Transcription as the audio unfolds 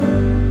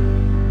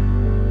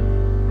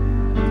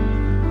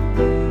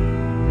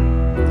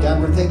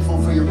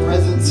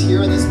presence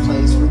here in this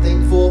place. We're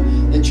thankful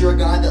that you're a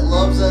God that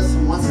loves us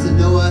and wants to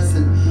know us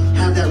and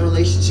have that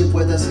relationship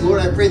with us.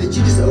 Lord, I pray that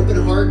you just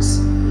open hearts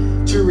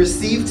to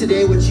receive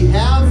today what you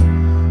have.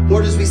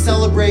 Lord, as we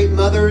celebrate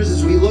mothers,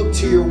 as we look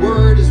to your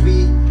word, as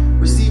we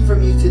receive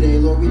from you today,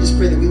 Lord, we just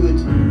pray that we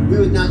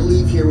would not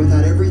leave here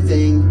without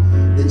everything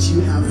that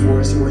you have for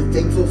us, and we're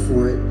thankful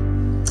for it.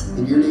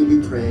 In your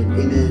name we pray.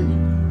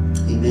 Amen.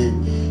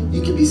 Amen.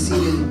 You can be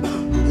seated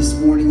this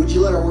morning. Would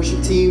you let our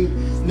worship team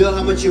know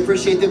how much you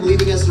appreciate them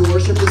leading us in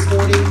worship this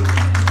morning?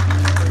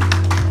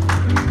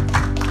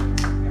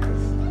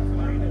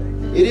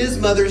 It is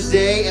Mother's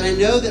Day, and I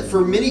know that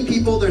for many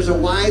people there's a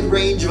wide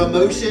range of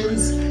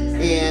emotions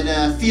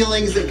and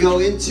feelings that go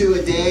into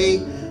a day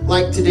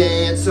like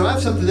today. And so I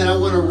have something that I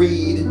want to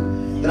read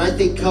that I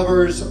think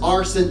covers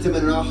our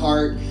sentiment in our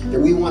heart that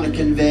we want to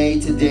convey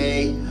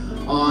today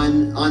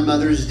on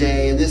Mother's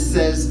Day. And this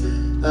says,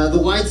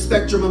 the wide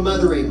spectrum of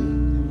mothering.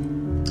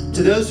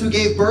 To those who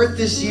gave birth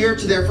this year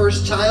to their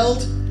first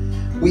child,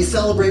 we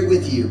celebrate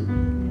with you.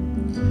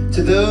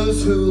 To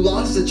those who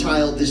lost a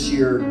child this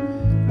year,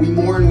 we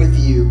mourn with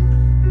you.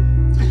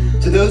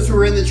 To those who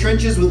are in the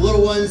trenches with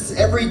little ones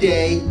every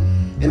day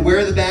and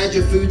wear the badge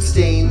of food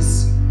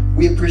stains,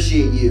 we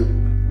appreciate you.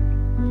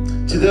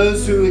 To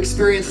those who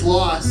experience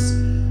loss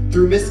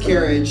through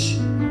miscarriage,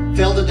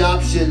 failed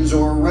adoptions,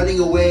 or running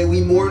away, we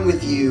mourn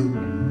with you.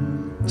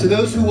 To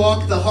those who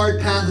walk the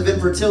hard path of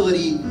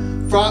infertility,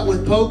 fraught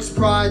with pokes,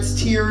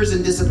 prods, tears,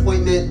 and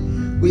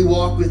disappointment, we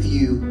walk with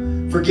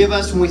you. Forgive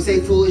us when we say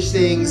foolish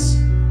things.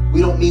 We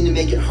don't mean to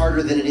make it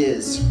harder than it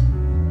is.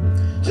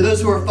 To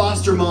those who are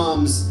foster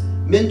moms,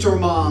 mentor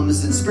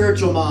moms, and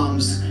spiritual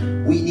moms,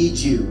 we need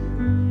you.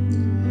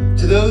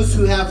 To those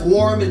who have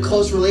warm and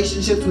close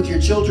relationships with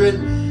your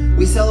children,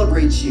 we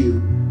celebrate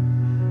you.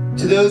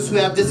 To those who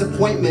have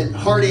disappointment,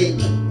 heartache,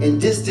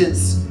 and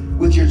distance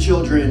with your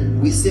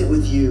children, we sit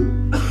with you.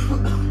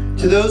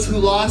 To those who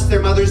lost their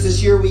mothers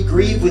this year, we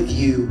grieve with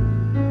you.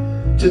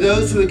 To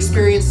those who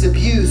experienced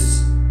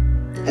abuse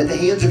at the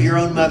hands of your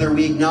own mother,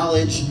 we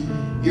acknowledge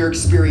your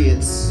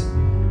experience.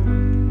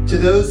 To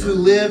those who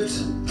lived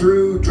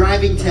through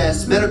driving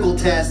tests, medical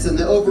tests, and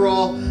the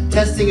overall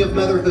testing of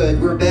motherhood,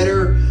 we're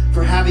better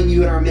for having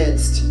you in our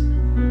midst.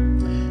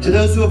 To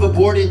those who have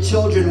aborted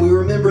children, we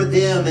remember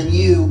them and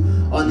you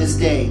on this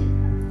day.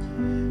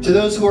 To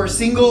those who are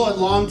single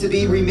and long to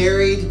be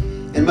remarried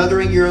and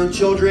mothering your own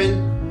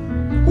children,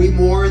 we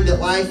mourn that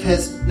life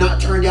has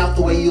not turned out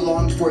the way you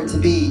longed for it to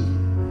be.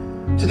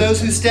 To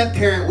those who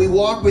step-parent, we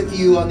walk with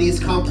you on these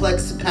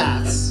complex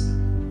paths.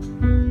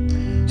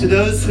 To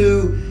those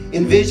who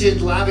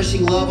envisioned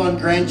lavishing love on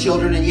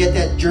grandchildren and yet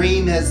that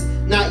dream has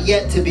not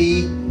yet to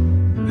be,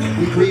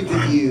 we grieve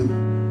with you.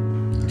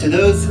 To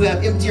those who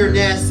have emptier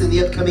nests in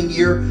the upcoming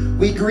year,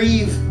 we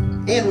grieve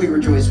and we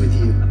rejoice with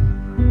you.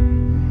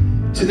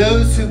 To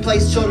those who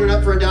place children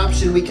up for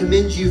adoption, we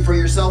commend you for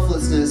your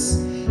selflessness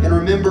and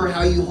remember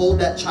how you hold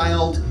that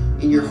child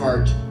in your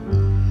heart.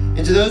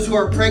 And to those who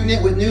are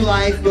pregnant with new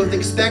life, both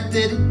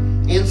expected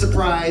and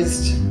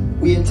surprised,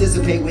 we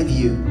anticipate with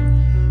you.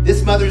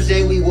 This Mother's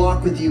Day, we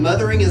walk with you.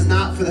 Mothering is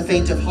not for the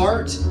faint of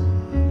heart,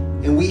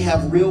 and we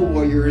have real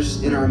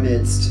warriors in our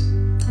midst.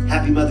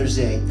 Happy Mother's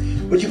Day.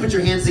 Would you put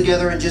your hands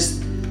together and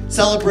just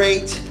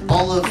celebrate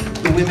all of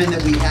the women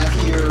that we have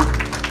here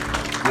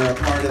that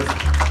are part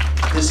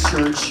of this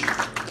church.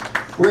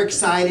 We're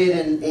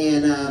excited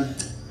and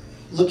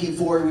looking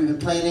forward. We've been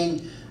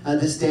planning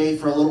this day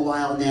for a little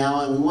while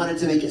now, and we wanted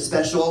to make it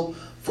special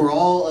for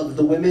all of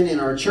the women in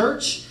our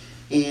church.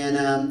 And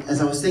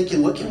as I was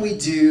thinking, what can we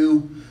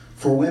do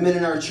for women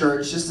in our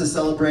church just to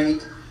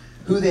celebrate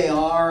who they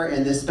are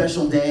and this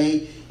special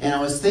day? And I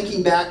was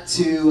thinking back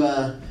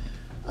to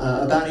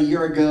about a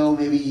year ago,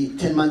 maybe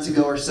 10 months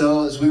ago or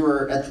so, as we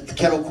were at the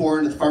kettle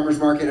corn at the farmer's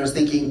market. I was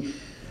thinking,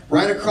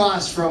 right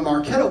across from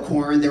our kettle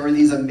corn, there were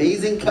these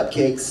amazing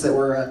cupcakes that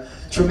were a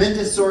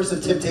tremendous source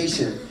of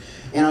temptation.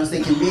 And I was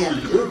thinking, man,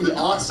 it would be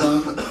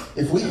awesome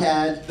if we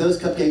had those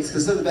cupcakes,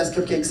 because they're the best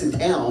cupcakes in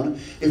town,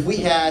 if we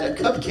had a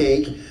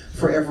cupcake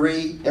for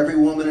every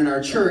woman in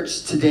our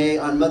church today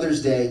on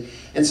Mother's Day.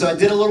 And so I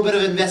did a little bit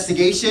of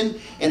investigation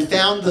and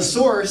found the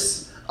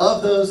source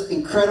of those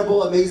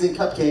incredible, amazing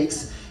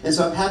cupcakes. And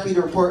so I'm happy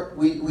to report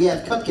we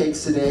have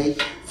cupcakes today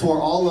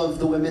for all of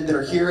the women that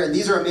are here. And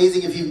these are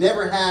amazing. If you've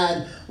never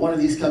had one of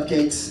these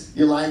cupcakes,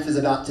 your life is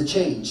about to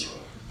change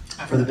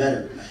for the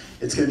better.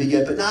 It's going to be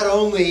good. But not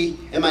only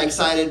am I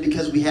excited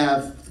because we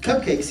have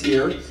cupcakes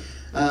here,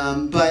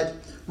 but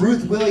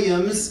Ruth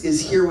Williams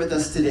is here with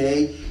us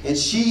today. And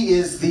she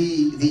is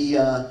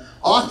the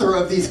author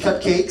of these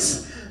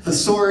cupcakes, the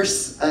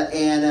source.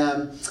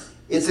 And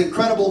it's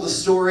incredible, the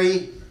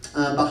story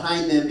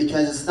behind them,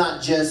 because it's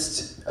not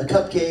just a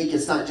cupcake,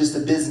 it's not just a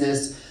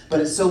business,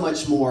 but it's so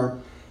much more.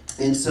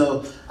 And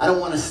so I don't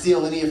want to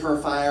steal any of her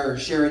fire or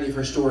share any of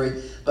her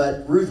story,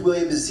 but Ruth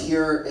Williams is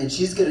here, and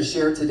she's going to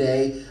share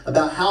today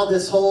about how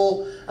this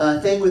whole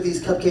thing with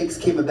these cupcakes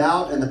came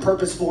about and the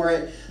purpose for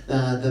it,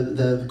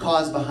 the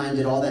cause behind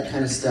it, all that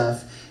kind of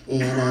stuff.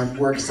 And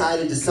we're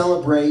excited to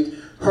celebrate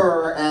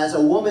her as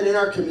a woman in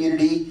our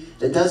community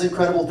that does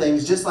incredible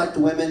things, just like the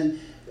women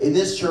in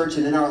this church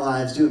and in our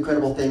lives do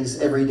incredible things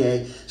every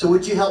day. So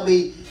would you help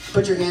me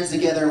put your hands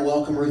together and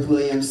welcome Ruth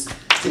Williams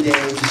today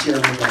to share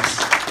with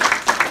us.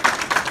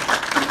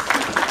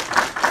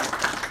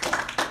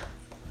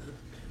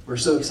 We're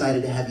so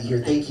excited to have you here.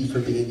 Thank you for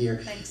being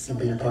here and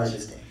being a part of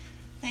this day.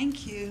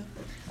 Thank you.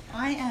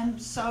 I am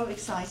so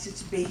excited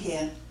to be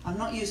here. I'm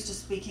not used to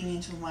speaking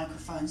into a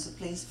microphone, so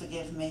please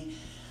forgive me.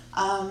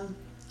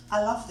 I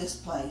love this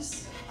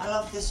place. I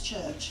love this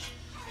church.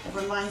 It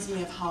reminds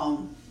me of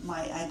home.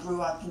 I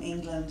grew up in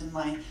England, and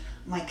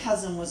my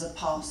cousin was a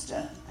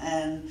pastor,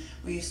 and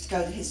we used to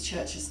go to his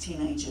church as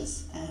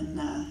teenagers, and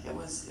it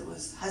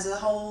has a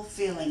whole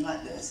feeling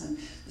like this, and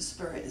the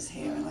Spirit is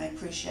here, and I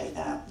appreciate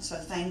that. So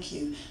thank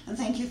you, and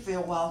thank you for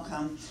your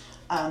welcome.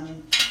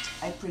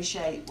 I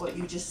appreciate what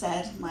you just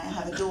said. I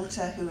have a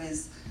daughter who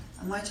is,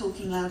 am I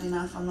talking loud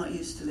enough? I'm not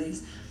used to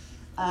these.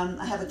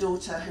 I have a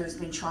daughter who's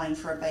been trying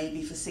for a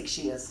baby for 6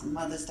 years, and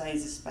Mother's Day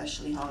is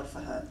especially hard for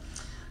her.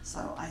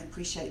 So I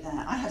appreciate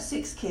that. I have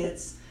 6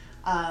 kids.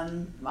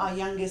 Our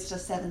youngest are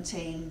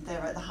 17. They're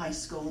at the high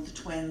school, the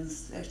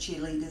twins. They're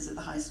cheerleaders at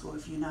the high school,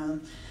 if you know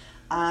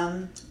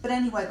them. But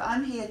anyway,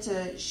 I'm here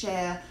to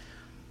share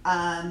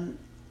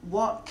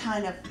what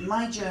kind of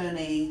my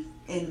journey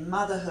in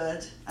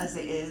motherhood, as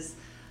it is,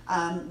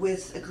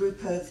 with a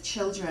group of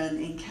children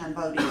in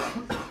Cambodia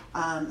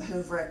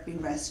who've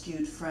been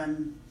rescued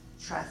from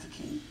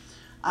trafficking.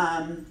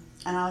 And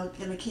I'm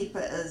going to keep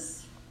it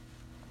as,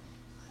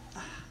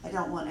 I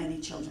don't want any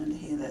children to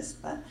hear this,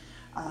 but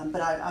I'm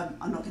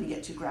not going to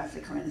get too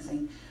graphic or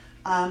anything.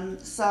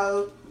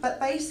 But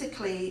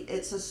basically,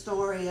 it's a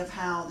story of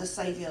how the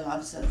Savior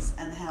loves us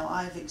and how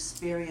I've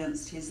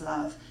experienced His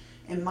love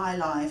in my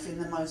life in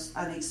the most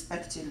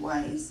unexpected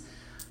ways,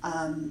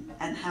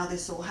 and how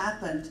this all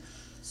happened.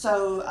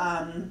 So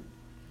and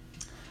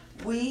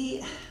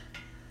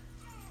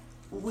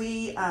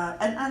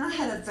I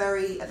had a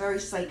very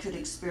sacred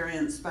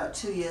experience about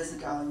 2 years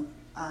ago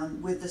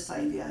with the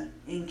Savior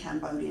in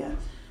Cambodia.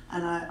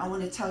 And I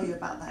want to tell you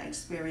about that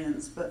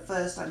experience, but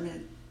first I'm going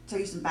to tell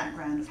you some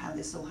background of how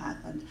this all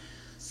happened.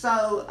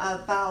 So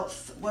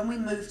when we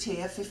moved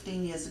here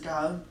 15 years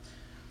ago,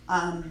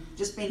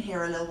 just been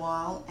here a little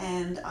while,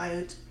 and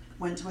I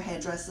went to a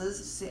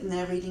hairdresser's, sitting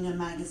there reading a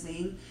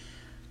magazine,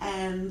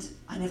 and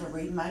I never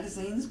read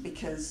magazines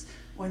because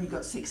when you've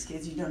got 6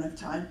 kids you don't have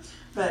time.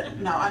 But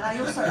no, and I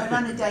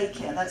run a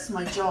daycare. That's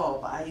my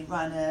job. I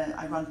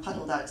run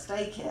Puddle Ducks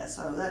Daycare,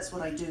 so that's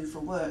what I do for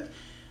work.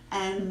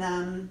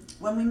 And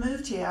when we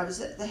moved here, I was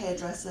at the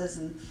hairdressers,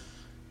 and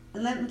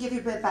let me give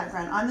you a bit of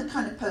background. I'm the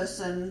kind of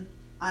person,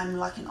 I'm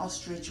like an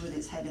ostrich with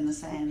its head in the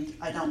sand.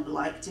 I don't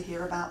like to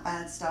hear about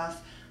bad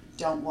stuff.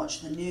 Don't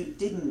watch the news.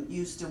 Didn't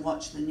used to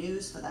watch the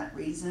news for that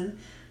reason.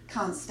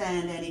 Can't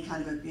stand any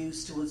kind of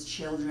abuse towards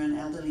children,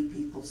 elderly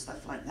people,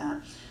 stuff like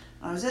that.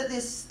 I was at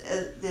this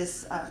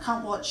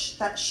can't watch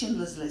that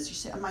Schindler's List. You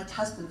see, my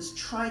husband's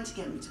tried to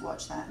get me to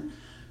watch that, and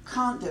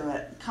can't do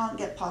it. Can't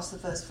get past the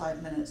first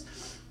 5 minutes.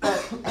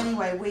 But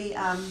anyway, we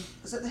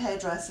was at the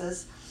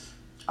hairdressers,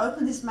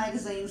 opened this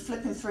magazine,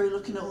 flipping through,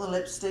 looking at all the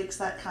lipsticks,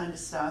 that kind of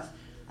stuff.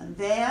 And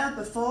there,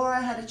 before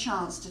I had a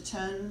chance to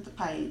turn the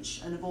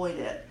page and avoid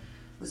it,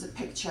 was a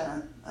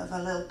picture of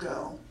a little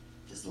girl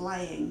just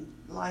laying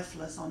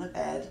lifeless on a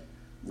bed,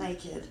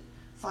 naked,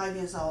 5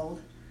 years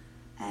old,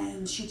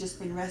 and she'd just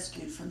been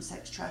rescued from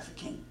sex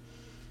trafficking.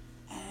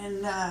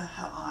 And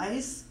her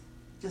eyes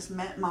just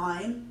met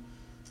mine,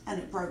 and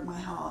it broke my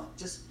heart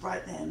just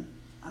right then,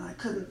 and I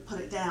couldn't put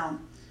it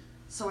down.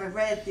 So I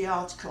read the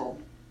article,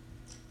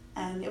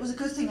 and it was a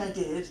good thing I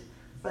did,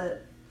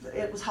 but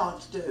it was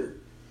hard to do.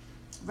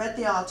 Read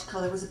the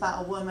article. It was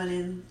about a woman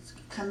in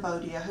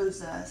Cambodia who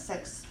was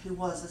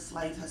a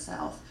slave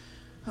herself,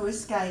 who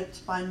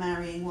escaped by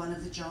marrying one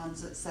of the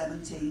Johns at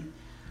 17,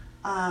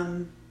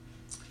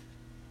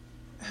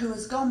 who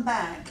has gone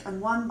back and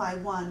one by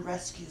one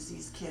rescues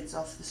these kids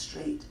off the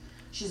street.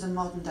 She's a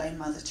modern day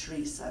Mother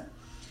Teresa.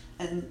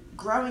 And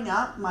growing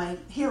up, my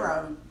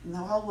hero in the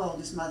whole world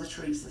is Mother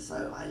Teresa,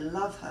 so I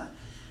love her.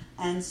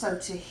 And so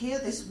to hear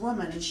this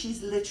woman, and she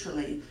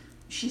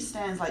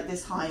stands like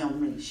this high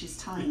on me, she's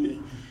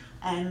tiny,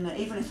 and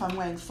even if I'm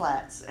wearing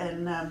flats,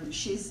 and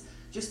she's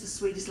just the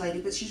sweetest lady,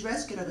 but she's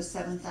rescued over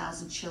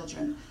 7,000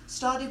 children.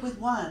 Started with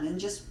 1, and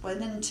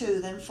then 2,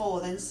 then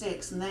 4, then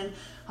 6, and then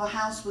her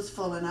house was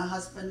full and her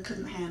husband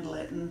couldn't handle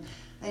it, and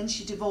then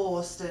she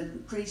divorced,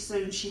 and pretty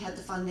soon she had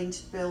the funding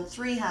to build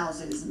 3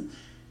 houses, and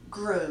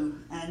grew,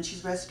 and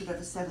she's rescued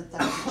over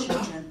 7,000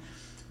 children.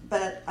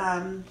 But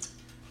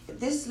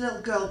this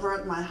little girl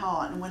broke my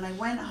heart, and when I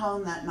went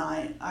home that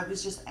night, I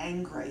was just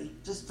angry,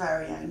 just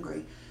very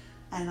angry,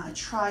 and I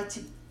tried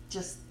to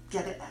just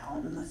get it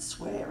out, and I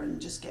swear,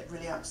 and just get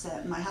really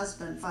upset. And my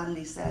husband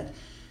finally said,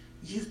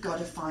 "You've got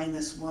to find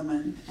this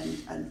woman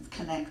and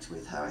connect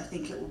with her. I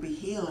think it will be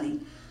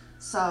healing."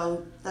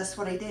 So that's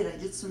what I did. I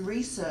did some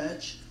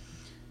research,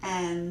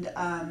 and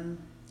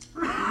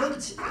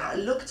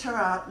looked her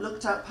up,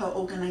 looked up her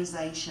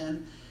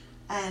organization,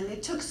 And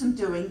it took some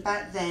doing.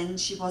 Back then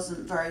she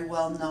wasn't very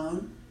well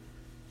known,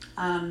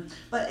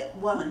 but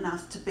well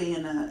enough to be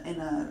in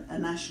a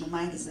national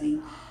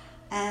magazine.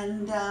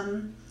 And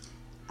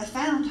I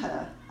found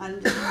her,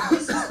 and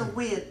this is the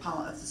weird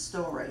part of the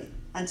story,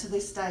 and to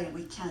this day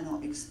we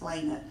cannot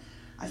explain it.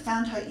 I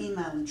found her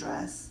email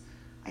address.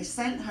 I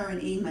sent her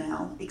an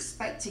email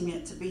expecting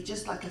it to be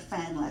just like a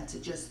fan letter,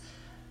 just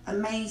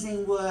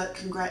amazing work,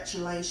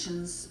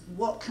 congratulations,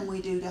 what can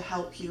we do to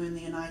help you in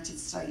the United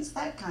States,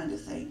 that kind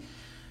of thing.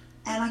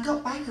 And I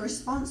got back a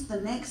response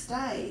the next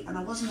day, and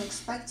I wasn't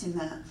expecting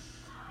that.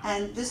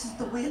 And this is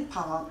the weird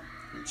part.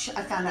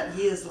 I found out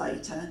years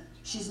later,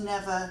 she's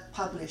never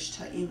published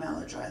her email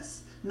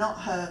address, not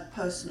her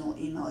personal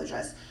email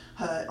address.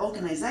 Her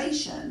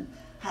organization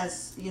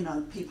has, you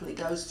know, people it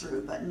goes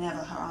through, but never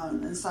her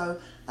own. And so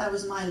that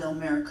was my little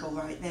miracle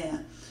right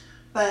there.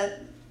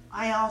 But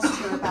I asked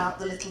her about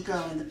the little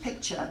girl in the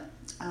picture.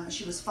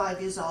 She was 5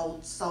 years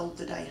old, sold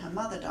the day her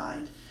mother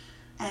died.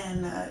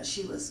 And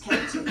she was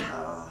kept in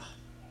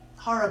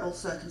horrible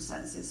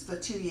circumstances for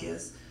 2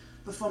 years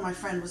before my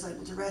friend was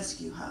able to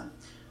rescue her.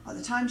 By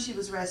the time she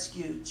was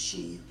rescued,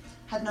 she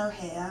had no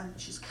hair.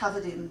 She's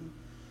covered in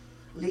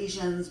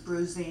lesions,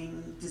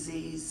 bruising,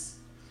 disease.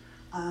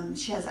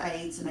 She has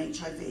AIDS and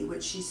HIV,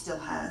 which she still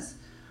has.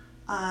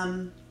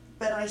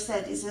 But I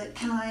said,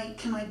 can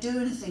I do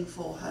anything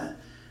for her?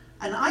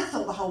 And I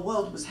thought the whole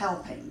world was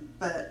helping,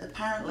 but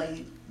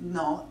apparently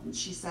not. And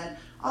she said,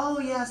 oh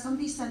yeah,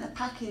 somebody sent a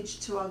package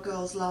to our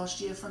girls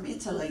last year from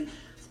Italy.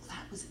 I thought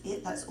that was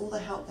it, that's all the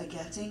help they're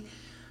getting.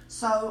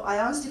 So I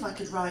asked if I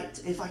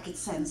could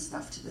send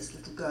stuff to this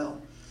little girl.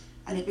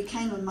 And it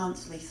became a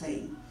monthly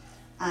thing.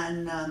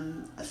 And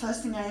the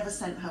first thing I ever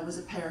sent her was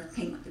a pair of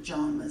pink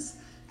pajamas,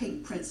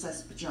 pink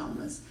princess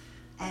pajamas.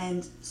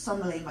 And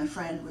Somali, my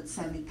friend, would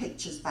send me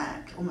pictures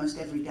back almost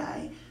every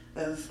day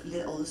of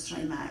little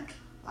Stray Mac.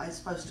 I was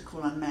supposed to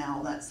call her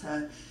Mal, that's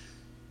her,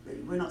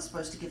 we're not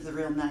supposed to give the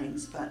real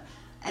names, but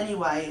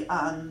anyway,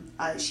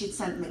 she'd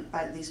sent me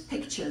back these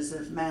pictures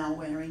of Mal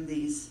wearing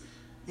these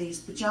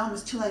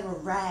pajamas till they were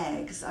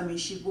rags. I mean,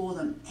 she wore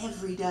them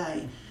every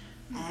day.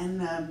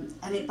 And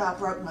it about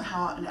broke my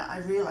heart, and I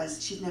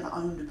realized she'd never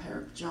owned a pair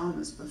of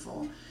pajamas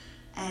before.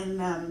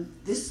 And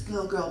this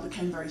little girl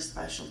became very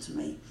special to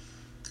me.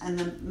 And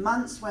the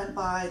months went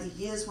by, the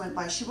years went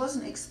by. She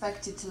wasn't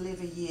expected to live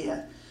a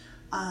year,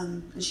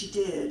 and she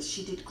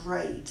did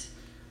great.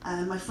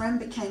 My friend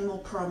became more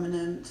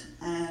prominent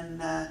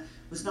and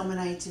was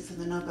nominated for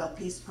the Nobel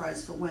Peace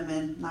Prize for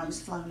Women, and I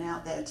was flown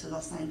out there to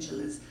Los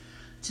Angeles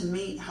to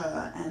meet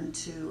her and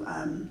to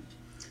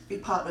be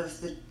part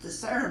of the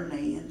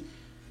ceremony.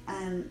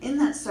 And in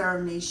that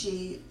ceremony,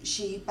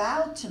 she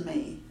bowed to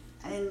me,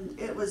 and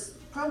it was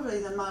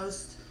probably the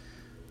most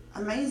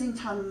amazing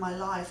time in my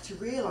life to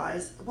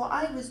realize what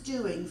I was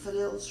doing for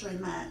Little Stray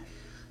Mac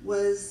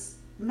was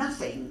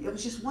nothing. It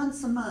was just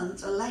once a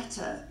month, a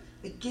letter,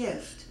 a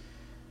gift,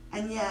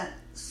 and yet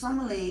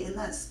Somali in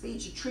that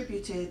speech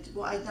attributed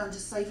what I'd done to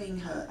saving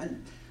her.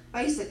 And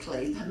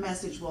basically, her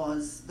message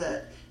was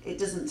that it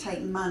doesn't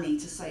take money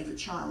to save a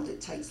child;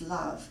 it takes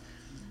love.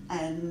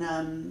 And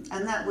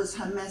that was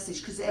her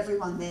message, because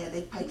everyone there,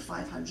 they paid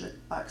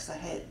 $500 a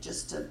head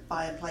just to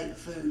buy a plate of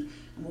food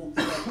and walk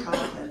the red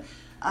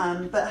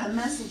carpet. But her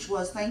message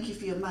was, thank you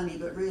for your money,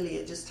 but really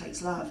it just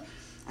takes love.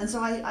 And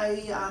so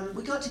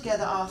we got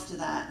together after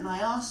that, and I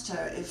asked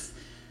her if,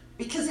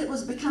 because it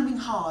was becoming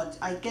hard,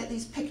 I'd get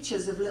these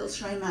pictures of Little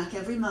Stray Mac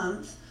every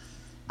month,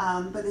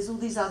 but there's all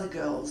these other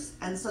girls.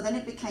 And so then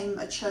it became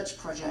a church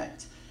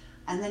project,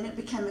 and then it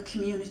became a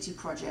community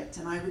project,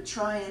 and I would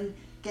try and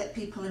get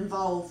people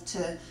involved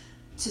to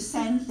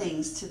send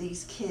things to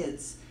these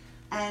kids.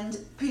 And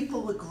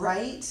people were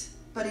great,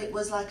 but it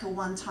was like a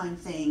one-time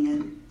thing,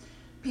 and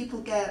people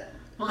get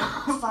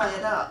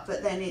fired up,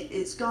 but then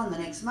it's gone the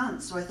next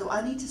month. So I thought,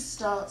 I need to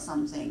start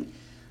something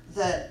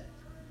that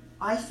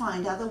I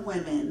find other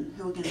women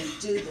who are going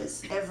to do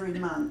this every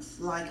month,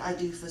 like I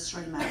do for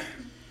Stray Mac.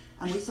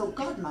 And we thought,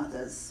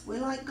 godmothers, we're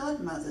like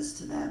godmothers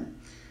to them.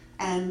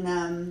 And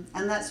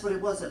that's what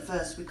it was at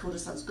first. We called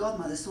ourselves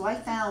godmothers. So I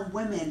found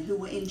women who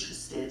were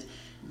interested,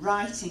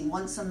 writing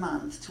once a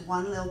month to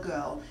one little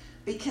girl,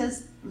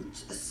 because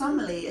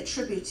Somali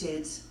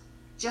attributed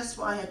just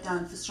what I had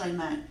done for Stray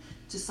Mac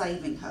to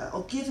saving her,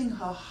 or giving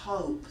her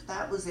hope.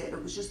 That was it.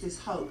 It was just this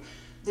hope,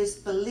 this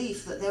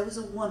belief that there was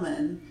a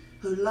woman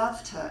who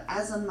loved her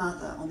as a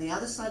mother on the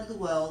other side of the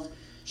world.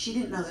 She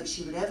didn't know that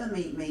she would ever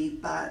meet me,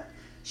 but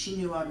she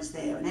knew I was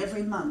there, and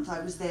every month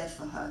I was there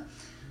for her.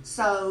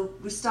 So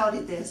we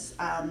started this.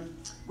 At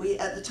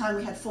the time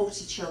we had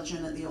 40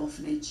 children at the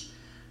orphanage.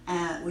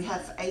 We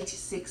have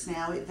 86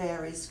 now. It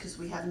varies because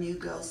we have new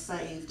girls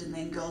saved and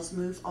then girls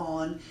move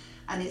on.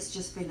 And it's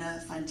just been a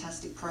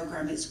fantastic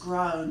program. It's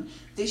grown.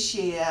 This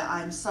year,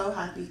 I'm so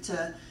happy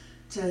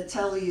to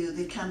tell you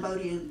the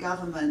Cambodian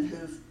government,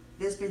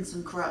 there's been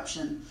some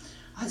corruption,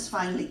 has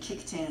finally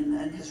kicked in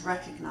and has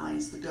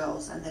recognized the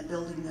girls, and they're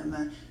building them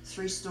a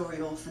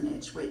 3-story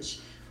orphanage, which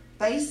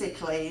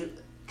basically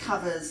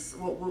covers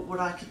what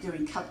I could do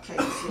in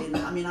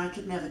cupcakes. I mean, I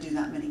could never do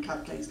that many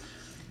cupcakes.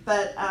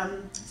 But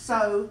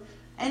so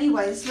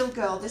anyway, this little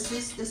girl, this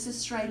is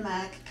Stray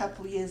Mac a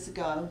couple years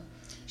ago.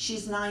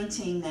 She's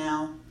 19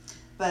 now,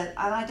 and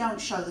I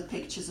don't show the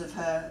pictures of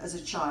her as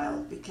a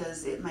child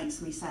because it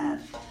makes me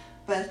sad.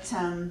 But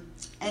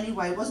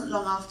anyway, it wasn't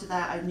long after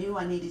that I knew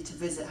I needed to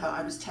visit her.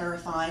 I was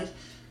terrified.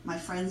 My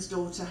friend's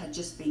daughter had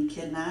just been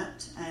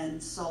kidnapped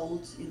and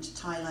sold into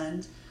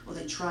Thailand, or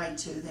they tried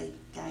to,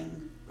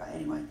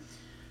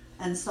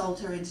 and sold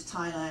her into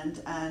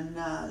Thailand, and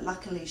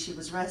luckily she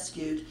was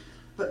rescued.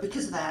 But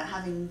because of that,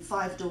 having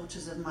 5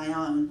 daughters of my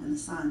own and a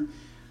son,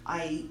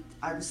 I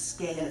was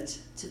scared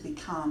to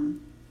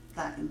become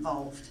that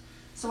involved.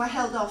 So I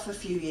held off a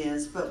few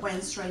years, but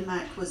when Stray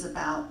Mac was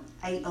about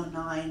 8 or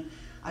 9,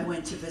 I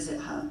went to visit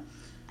her.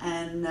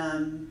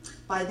 And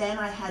by then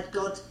I had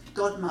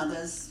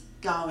godmothers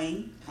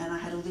going, and I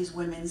had all these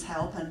women's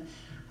help, and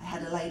I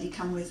had a lady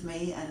come with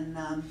me.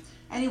 And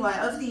anyway,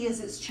 over the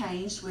years it's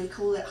changed. We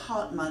call it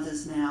heart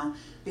mothers now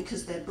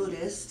because they're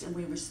Buddhist, and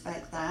we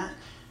respect that.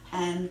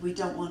 And we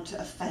don't want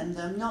to offend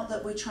them. Not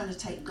that we're trying to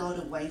take God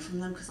away from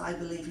them, because I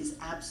believe He's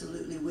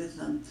absolutely with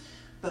them.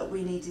 But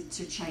we needed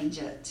to change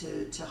it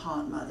to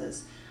heart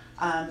mothers.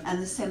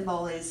 And the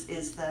symbol is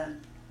the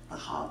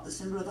heart, the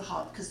symbol of the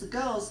heart. Because the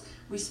girls,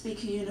 we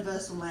speak a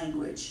universal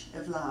language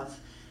of love.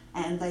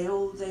 And they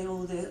all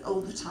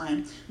the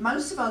time.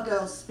 Most of our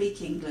girls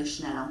speak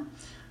English now.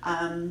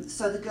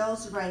 So the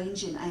girls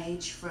range in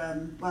age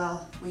from,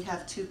 well, we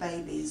have 2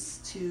 babies,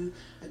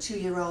 a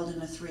 2-year-old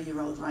and a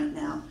 3-year-old right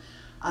now.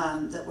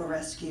 That were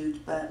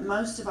rescued, but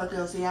most of our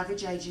girls, the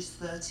average age is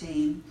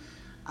 13.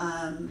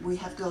 We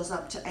have girls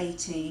up to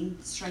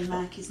 18. Stray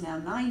Mac is now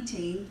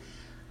 19,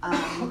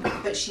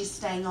 but she's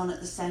staying on at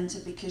the centre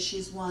because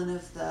she's one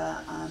of the,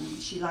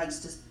 she likes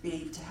to be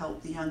able to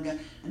help the younger,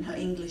 and her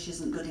English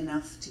isn't good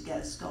enough to get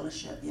a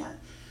scholarship yet.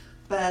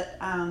 But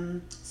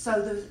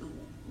so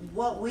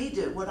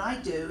what I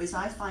do is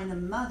I find a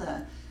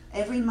mother.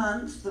 Every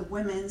month the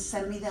women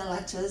send me their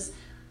letters.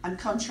 I'm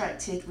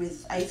contracted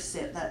with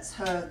AFSIP, that's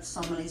her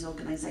Somalis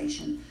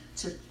organisation,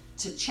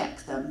 to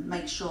check them,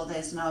 make sure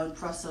there's no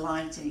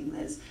proselyting.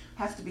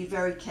 Have to be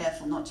very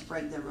careful not to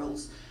break their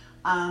rules,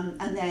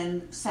 and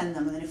then send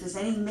them. And then if there's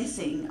any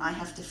missing, I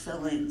have to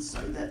fill in,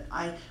 so that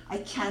I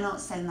cannot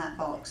send that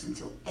box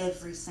until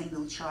every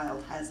single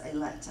child has a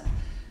letter,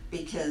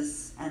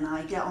 and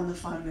I get on the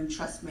phone, and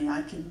trust me,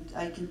 I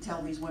can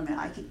tell these women,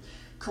 I could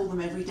call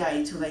them every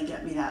day till they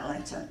get me that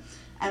letter.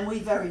 And we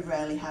very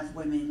rarely have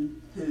women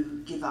who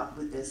give up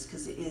with this,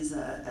 because it is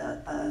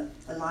a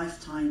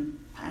lifetime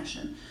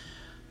passion.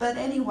 But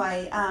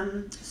anyway,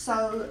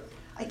 so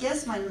I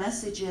guess my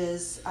message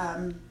is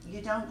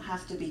you don't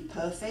have to be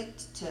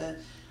perfect.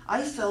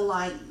 I feel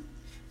like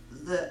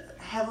the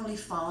Heavenly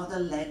Father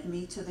led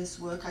me to this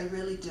work. I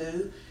really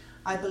do.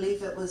 I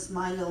believe it was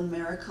my little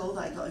miracle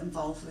that I got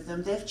involved with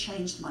them. They've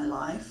changed my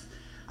life.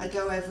 I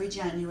go every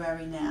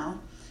January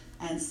now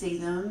and see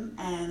them,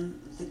 and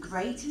the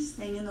greatest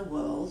thing in the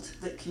world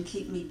that can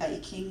keep me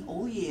baking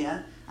all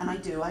year, and I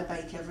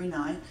bake every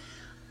night,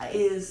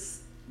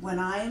 is when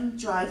I'm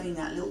driving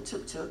that little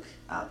tuk-tuk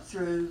up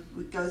through,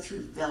 we go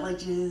through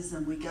villages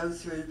and we go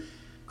through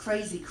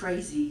crazy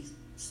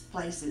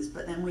places,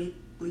 but then we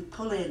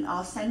pull in.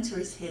 Our centre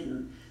is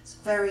hidden. It's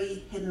very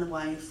hidden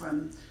away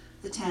from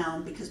the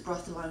town because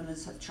brothel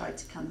owners have tried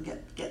to come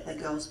get their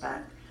girls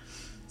back.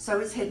 So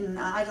it's hidden.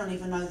 I don't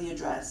even know the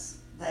address.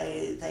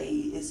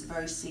 It's a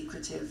very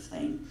secretive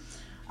thing.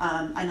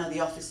 I know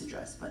the office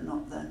address, but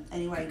not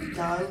anyway, we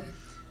go,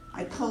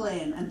 I pull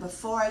in, and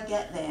before I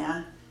get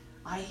there,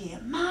 I hear,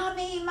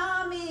 "Mommy,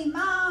 Mommy,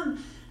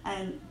 Mom,"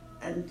 and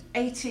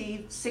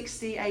 80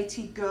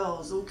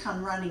 girls all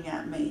come running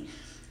at me,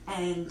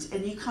 and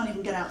you can't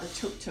even get out the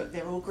tuk-tuk.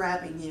 They're all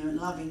grabbing you and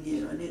loving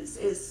you, and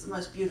it's the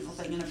most beautiful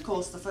thing. And of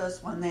course, the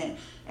first one there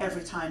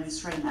every time is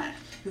Stray Mac,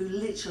 who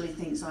literally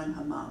thinks I'm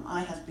her mum.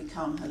 I have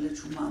become her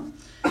literal mum,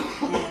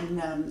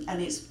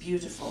 and it's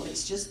beautiful.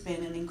 It's just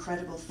been an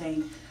incredible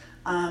thing.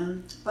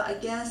 But I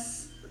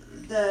guess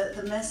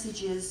the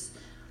message is,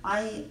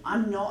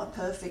 I'm not a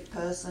perfect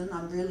person.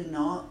 I'm really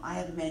not. I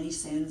have many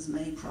sins,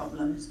 many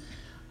problems.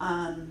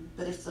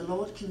 But if the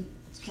Lord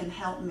can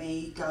help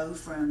me go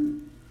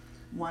from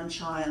one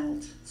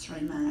child,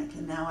 Stray Mac,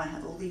 and now I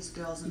have all these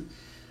girls, and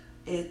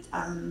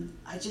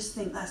I just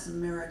think that's a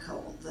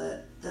miracle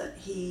that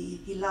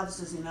He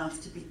loves us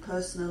enough to be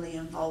personally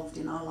involved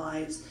in our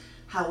lives,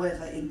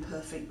 however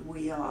imperfect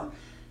we are.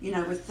 You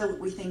know,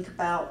 we think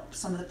about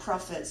some of the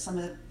prophets, some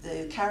of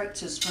the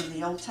characters from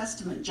the Old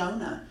Testament.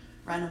 Jonah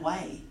ran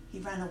away. He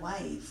ran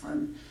away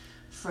from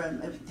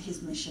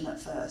his mission at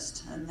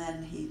first, and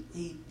then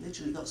he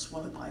literally got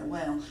swallowed by a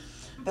whale.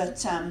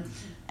 But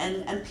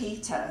and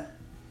Peter,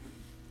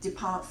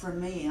 "Depart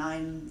from me,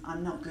 I'm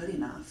not good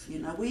enough." You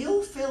know, we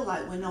all feel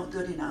like we're not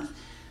good enough,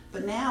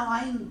 but now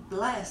I'm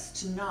blessed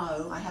to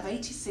know I have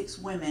 86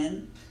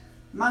 women,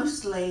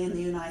 mostly in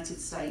the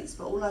United States,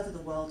 but all over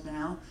the world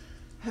now,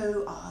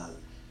 who are,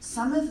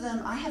 some of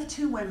them, I have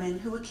 2 women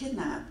who were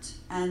kidnapped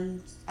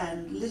and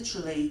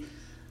literally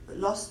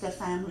lost their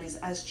families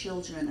as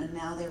children, and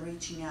now they're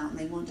reaching out and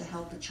they want to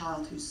help a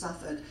child who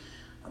suffered.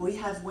 We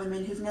have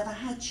women who've never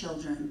had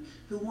children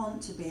who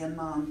want to be a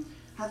mum.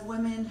 Have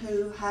women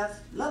who have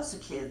lots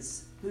of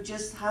kids who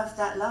just have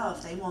that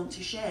love they want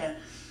to share.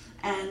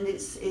 And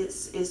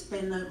it's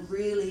been a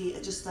really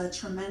just a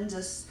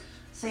tremendous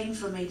thing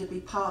for me to be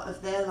part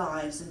of their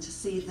lives and to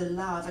see the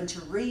love and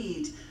to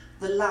read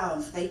the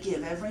love they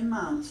give every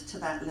month to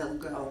that little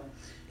girl.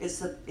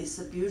 It's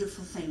a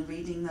beautiful thing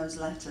reading those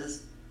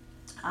letters.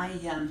 I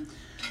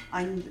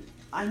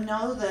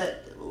know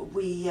that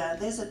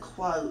there's a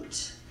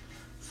quote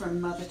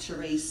from Mother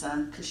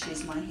Teresa, because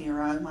she's my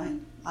hero, my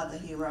other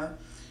hero.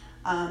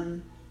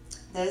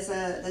 There's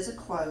a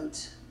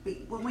quote.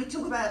 When we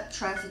talk about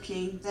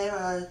trafficking, there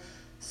are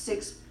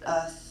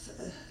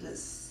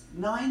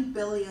 9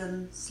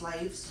 billion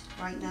slaves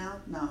right now.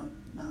 No,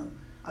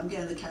 I'm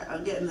getting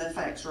the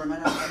facts wrong. I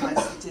don't have my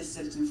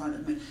statistics in front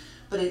of me,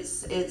 but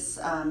it's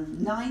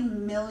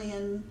 9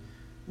 million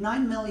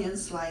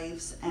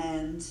slaves,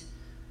 and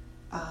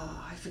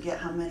I forget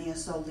how many are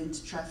sold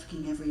into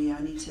trafficking every year.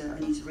 I need to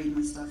read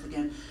my stuff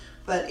again,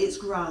 but it's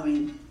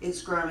growing.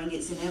 It's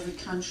in every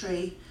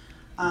country.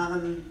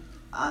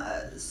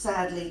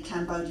 Sadly,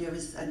 Cambodia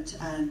and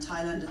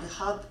Thailand are the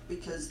hub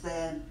because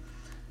the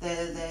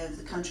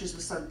countries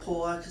were so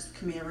poor because of the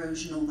Khmer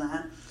Rouge and all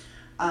that,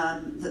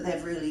 that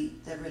they've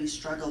really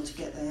struggled to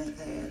get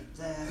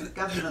their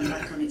government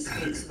back on its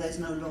feet. So there's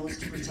no laws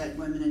to protect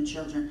women and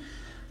children,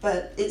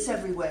 but it's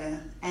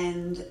everywhere.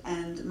 And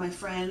my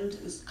friend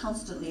was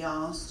constantly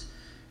asked,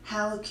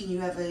 "How can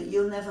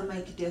you'll never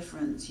make a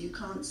difference. You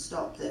can't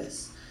stop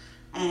this."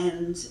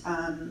 And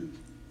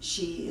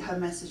her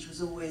message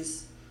was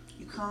always,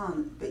 "You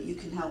can't, but you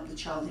can help the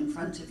child in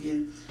front of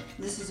you."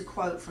 And this is a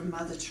quote from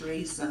Mother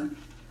Teresa.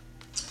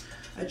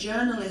 A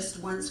journalist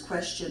once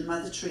questioned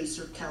Mother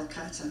Teresa of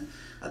Calcutta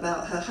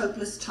about her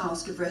hopeless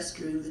task of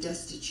rescuing the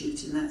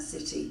destitute in that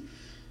city.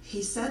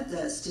 He said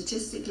that,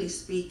 statistically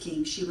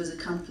speaking, she was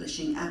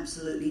accomplishing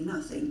absolutely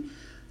nothing.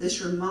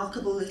 This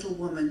remarkable little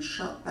woman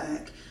shot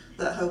back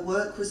that her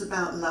work was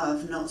about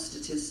love, not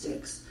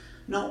statistics.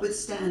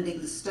 Notwithstanding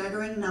the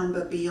staggering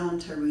number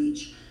beyond her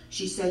reach,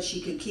 she said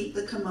she could keep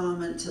the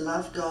commandment to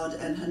love God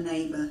and her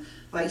neighbour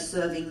by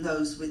serving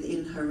those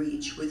within her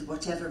reach with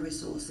whatever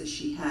resources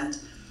she had.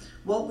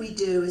 "What we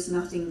do is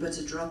nothing but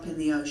a drop in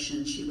the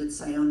ocean," she would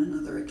say on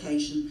another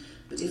occasion,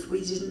 "but if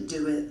we didn't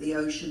do it, the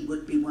ocean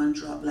would be one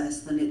drop less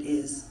than it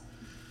is."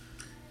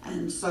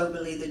 And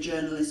soberly, the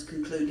journalist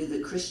concluded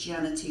that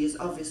Christianity is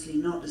obviously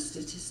not a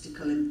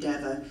statistical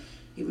endeavour.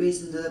 He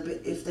reasoned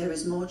that if there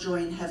is more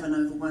joy in heaven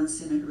over one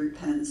sinner who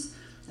repents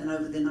than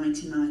over the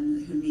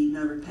 99 who need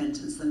no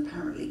repentance, then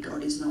apparently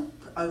God is not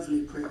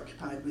overly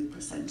preoccupied with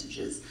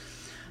percentages.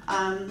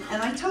 And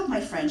I told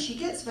my friend, she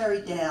gets very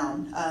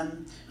down.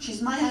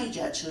 She's my age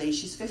actually,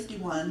 she's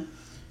 51,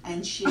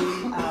 and she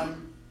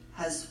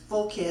has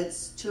 4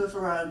 kids, 2 of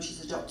her own.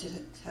 She's adopted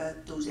her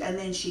daughter, and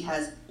then she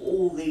has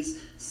all these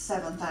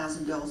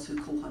 7,000 girls who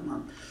call her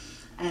mum.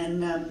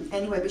 And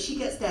anyway, but she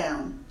gets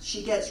down.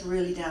 She gets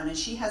really down, and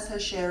she has her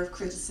share of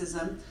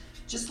criticism,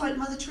 just like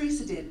Mother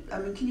Teresa did. I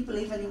mean, can you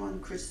believe anyone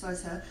would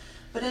criticise her?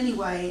 But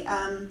anyway,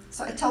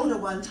 so I told her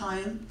one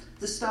time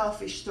the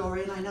starfish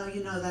story, and I know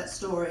you know that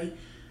story,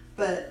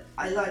 but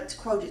I like to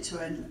quote it to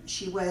her, and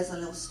she wears a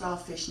little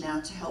starfish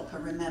now to help her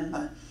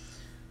remember.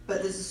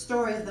 But there's a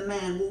story of the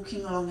man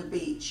walking along a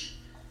beach,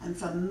 and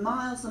for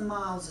miles and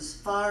miles, as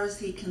far as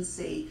he can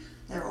see,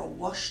 there are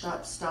washed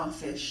up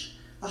starfish.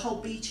 The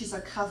whole beaches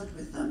are covered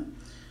with them.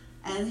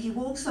 And he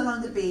walks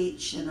along the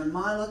beach, and a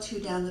mile or 2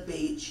 down the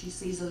beach, he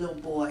sees a little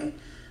boy.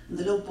 And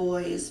the little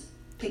boy is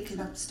picking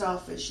up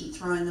starfish and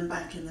throwing them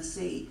back in the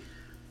sea.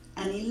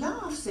 And he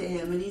laughs at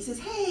him, and he says,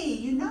 "Hey,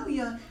 you know,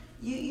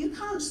 you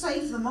can't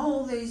save them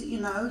all. There's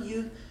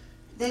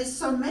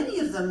so many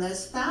of them,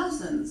 there's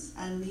thousands."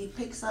 And he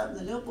picks up, and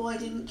the little boy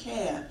didn't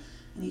care.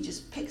 And he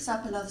just picks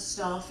up another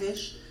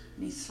starfish,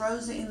 and he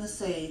throws it in the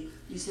sea.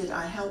 He said,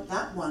 "I helped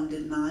that one,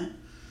 didn't I?"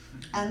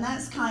 And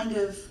that's kind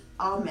of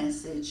our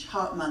message,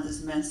 Heart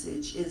Mother's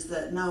message, is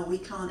that no, we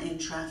can't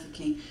end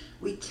trafficking.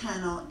 We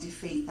cannot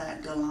defeat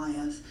that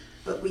Goliath,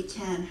 but we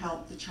can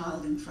help the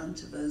child in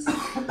front of us.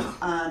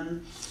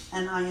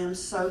 And I am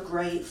so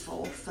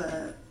grateful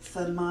for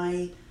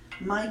my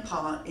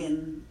part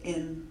in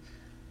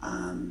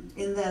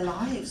their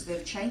lives.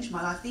 They've changed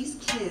my life. These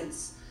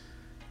kids,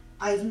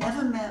 I've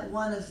never met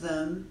one of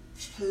them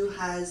who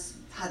has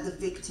had the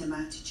victim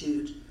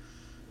attitude.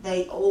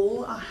 They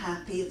all are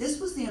happy. This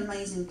was the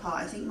amazing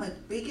part. I think my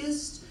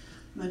biggest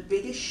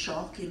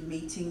shock in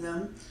meeting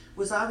them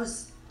was I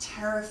was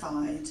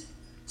terrified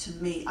to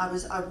meet.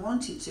 I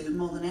wanted to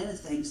more than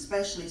anything,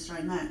 especially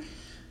Australian Mac,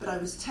 but I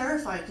was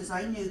terrified because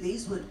I knew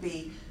these would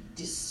be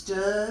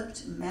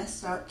disturbed,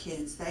 messed up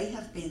kids. They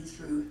have been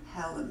through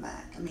hell and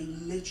back. I mean,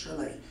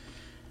 literally,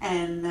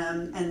 and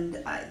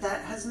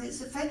that has its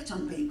effect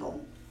on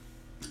people.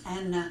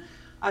 And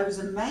I was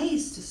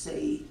amazed to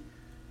see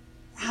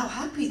how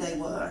happy they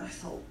were, and I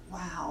thought,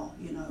 wow,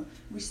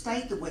 we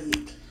stayed the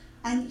week,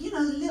 and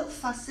little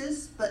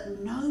fusses,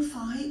 but no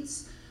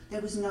fights.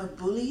 There was no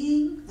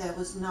bullying. There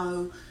was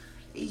no...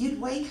 You'd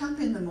wake up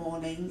in the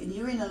morning and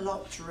you're in a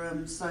locked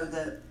room so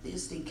that,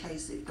 just in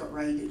case it got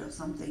raided or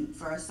something,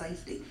 for our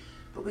safety.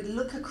 But we'd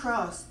look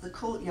across the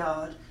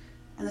courtyard,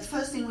 and the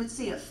first thing we'd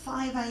see at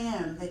 5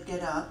 a.m, they'd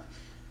get up,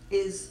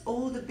 is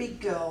all the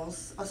big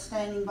girls are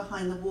standing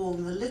behind the wall,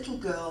 and the little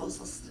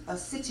girls are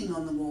sitting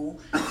on the wall,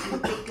 and the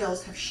big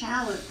girls have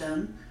showered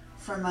them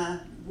from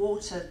a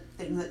water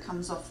thing that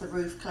comes off the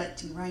roof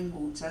collecting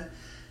rainwater,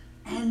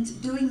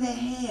 and doing their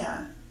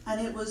hair. And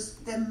it was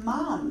their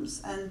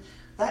mums, and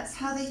that's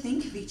how they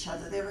think of each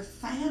other. They're a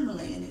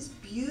family, and it's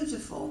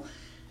beautiful.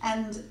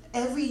 And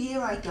every year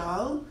I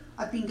go,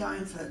 I've been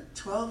going for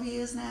 12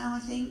 years now, I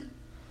think.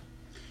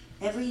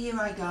 Every year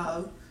I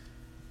go,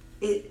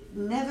 it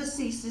never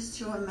ceases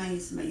to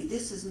amaze me.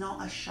 This is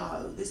not a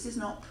show. This is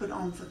not put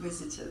on for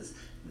visitors.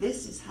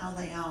 This is how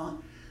they are.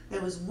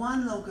 There was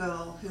one little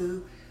girl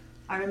who,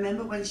 I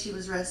remember when she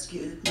was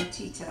rescued,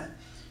 Matita,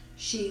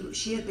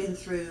 she had been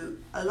through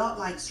a lot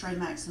like Stray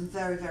Max, some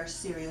very, very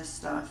serious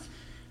stuff,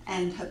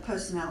 and her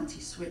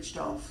personality switched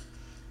off.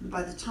 And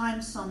by the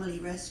time Somali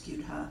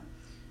rescued her,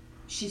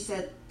 she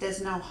said,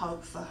 there's no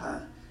hope for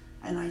her.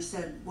 And I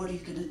said, what are you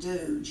going to do?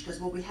 And she goes,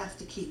 well, we have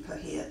to keep her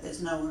here.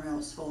 There's nowhere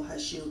else for her.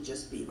 She'll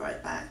just be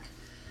right back.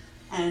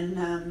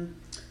 And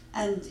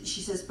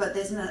she says, but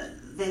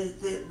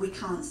we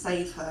can't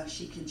save her.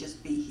 She can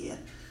just be here.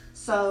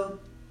 So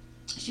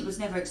she was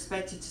never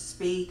expected to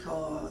speak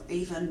or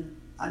even,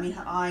 I mean,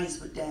 her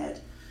eyes were dead.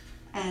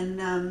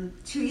 And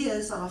 2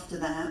 years after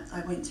that,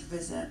 I went to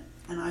visit,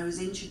 and I was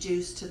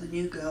introduced to the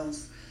new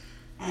girls.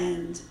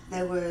 And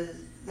there were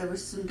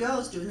some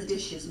girls doing the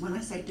dishes, and when I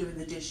say doing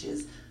the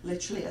dishes,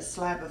 literally a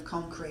slab of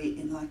concrete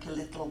in like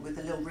with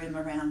a little rim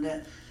around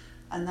it,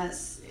 and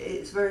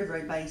it's very,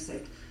 very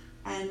basic.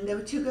 And there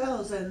were two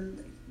girls,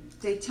 and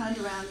they turned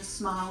around and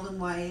smiled and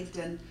waved,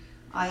 and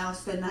I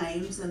asked their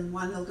names, and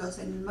one little girl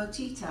said,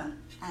 Motita,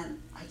 and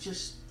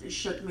it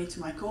shook me to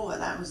my core.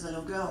 That was the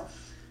little girl.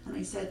 And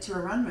I said to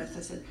Arunrith,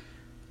 I said,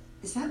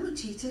 is that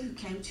Motita who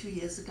came 2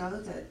 years ago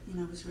that,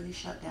 was really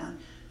shut down?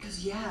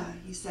 Because yeah,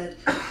 he said,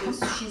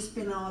 she's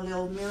been our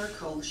little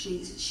miracle.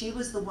 She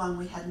was the one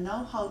we had no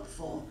hope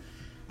for,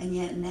 and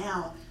yet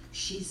now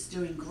she's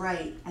doing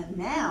great. And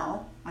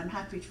now I'm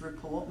happy to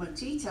report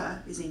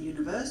Motita is in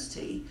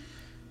university,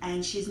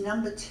 and she's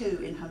number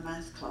 2 in her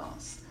math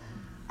class.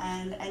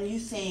 And you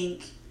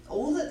think,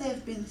 all that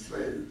they've been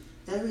through,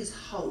 there is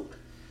hope.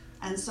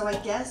 And so I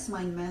guess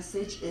my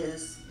message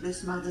is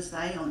this Mother's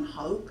Day on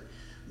hope,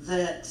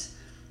 that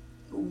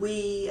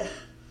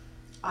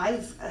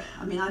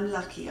I'm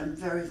lucky. I'm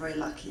very, very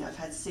lucky. I've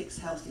had 6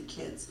 healthy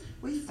kids.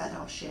 We've had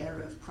our share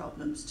of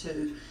problems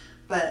too,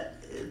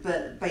 but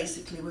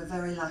basically we're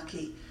very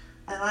lucky.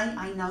 And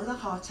I know the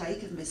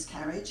heartache of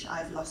miscarriage.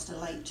 I've lost a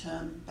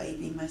late-term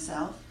baby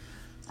myself,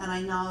 and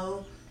I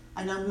know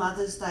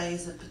Mother's Day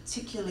is a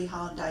particularly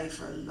hard day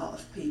for a lot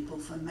of people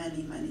for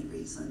many, many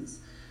reasons.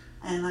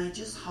 And I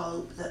just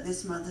hope that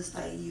this Mother's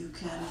Day you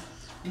can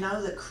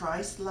know that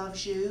Christ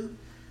loves you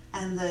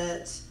and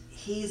that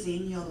He's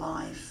in your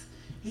life.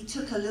 He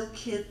took a little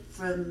kid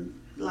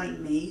like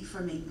me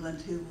from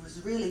England who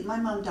was really, my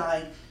mum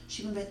died,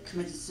 she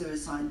committed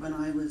suicide when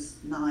I was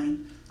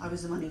 9. I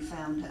was the one who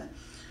found her.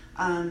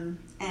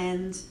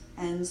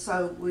 And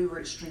so we were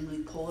extremely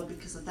poor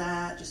because of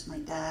that, just my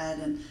dad,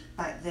 and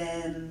back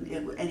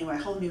then, anyway, a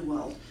whole new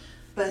world.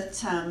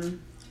 But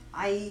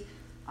I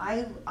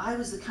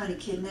was the kind of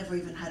kid never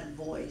even had a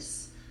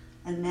voice,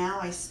 and now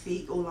I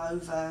speak all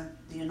over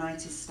the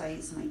United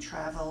States, and I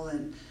travel,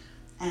 and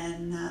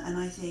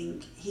I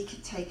think He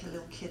could take a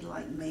little kid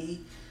like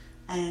me,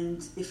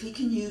 and if He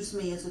can use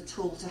me as a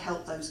tool to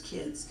help those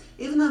kids,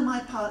 even though my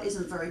part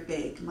isn't very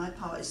big, my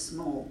part is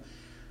small,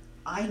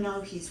 I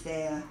know He's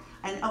there.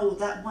 And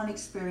that one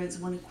experience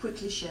I want to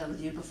quickly share with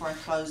you before I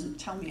close, and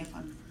tell me if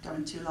I'm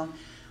going too long.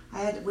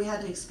 We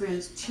had an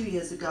experience 2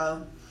 years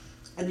ago.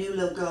 A new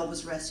little girl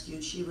was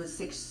rescued. She was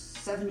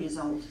 7 years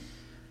old,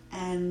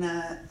 and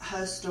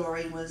her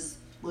story was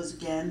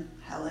again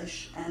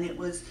hellish, and it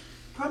was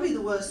probably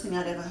the worst thing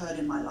I'd ever heard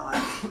in my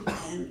life,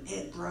 and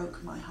it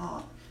broke my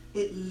heart.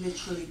 It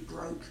literally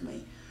broke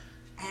me,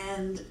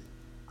 and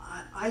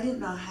I didn't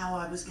know how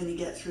I was going to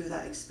get through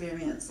that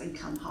experience and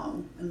come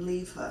home and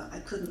leave her. I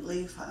couldn't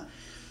leave her,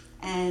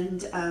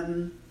 and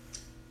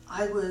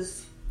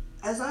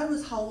as I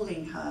was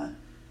holding her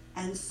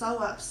and so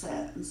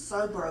upset and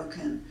so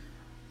broken,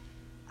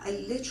 I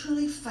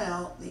literally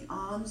felt the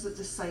arms of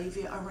the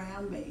Savior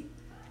around me.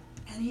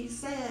 And He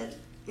said,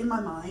 in my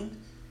mind,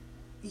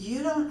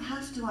 you don't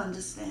have to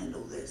understand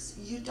all this.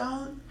 You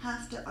don't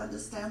have to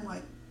understand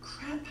why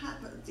crap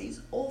happened.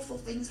 These awful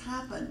things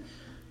happen.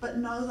 But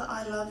know that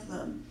I love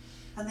them.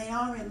 And they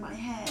are in my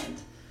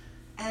hand.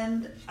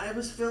 And I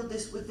was filled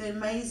with the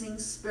amazing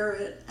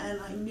Spirit. And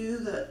I knew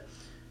that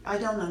I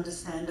don't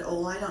understand it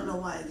all. I don't know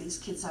why these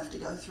kids have to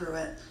go through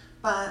it.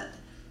 But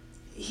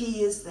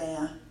He is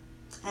there.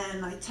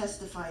 And I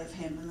testify of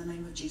Him in the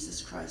name of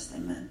Jesus Christ.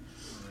 Amen.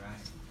 All right.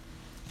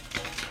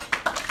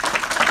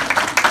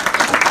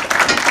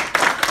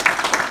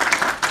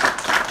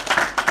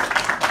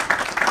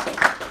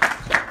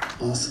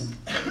 Awesome.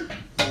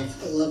 I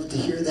love to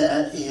hear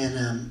that,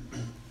 and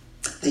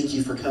thank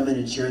you for coming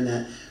and sharing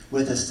that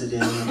with us today,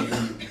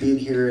 and being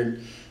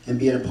here and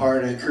being a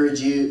part. I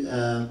encourage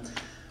you,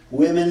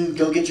 women,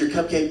 go get your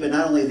cupcake, but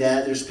not only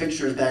that, there's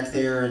pictures back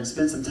there, and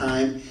spend some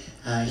time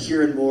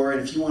hearing more. And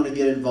if you want to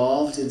get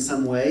involved in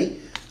some way,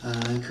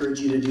 I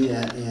encourage you to do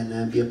that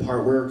and be a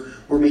part.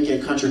 We're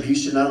making a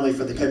contribution not only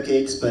for the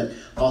cupcakes, but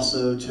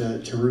also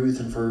to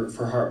Ruth and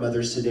for Heart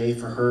Mothers today,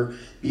 for her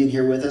being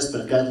here with us.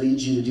 But if God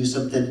leads you to do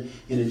something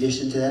in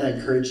addition to that, I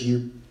encourage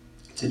you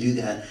to do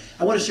that.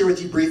 I want to share with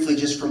you briefly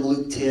just from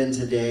Luke 10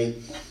 today.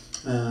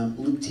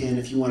 Luke 10,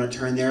 if you want to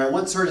turn there. I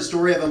once heard a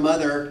story of a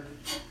mother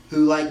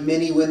who, like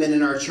many women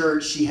in our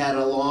church, she had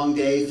a long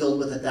day filled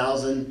with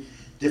 1,000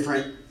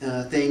 different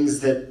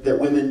things that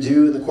women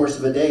do in the course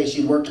of a day.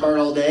 She worked hard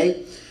all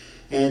day.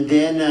 And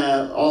then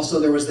also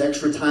there was the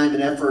extra time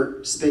and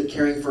effort spent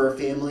caring for her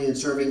family and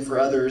serving for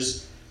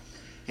others.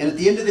 And at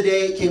the end of the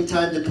day, it came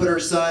time to put her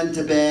son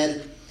to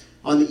bed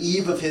on the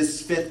eve of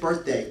his 5th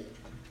birthday.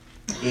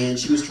 And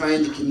she was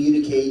trying to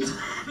communicate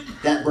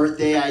that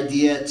birthday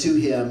idea to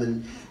him.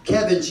 And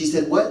Kevin, she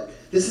said,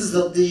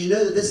 did you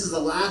know that this is the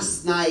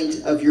last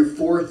night of your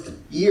 4th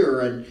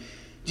year? And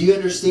do you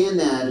understand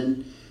that?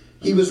 And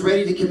he was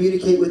ready to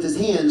communicate with his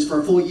hands.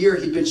 For a full year,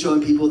 he'd been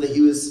showing people that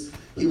he was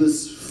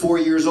 4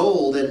 years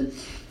old, and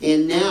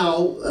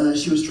now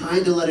she was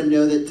trying to let him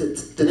know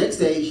that the next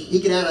day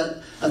he could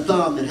add a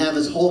thumb and have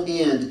his whole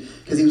hand,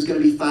 because he was going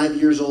to be 5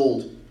 years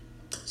old.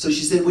 So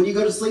she said, when you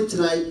go to sleep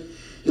tonight,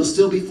 you'll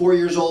still be 4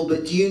 years old,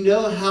 but do you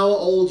know how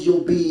old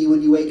you'll be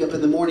when you wake up in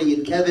the morning?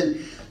 And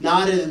Kevin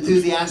nodded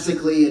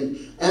enthusiastically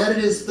and added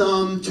his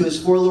thumb to his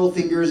 4 little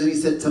fingers, and he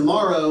said,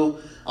 tomorrow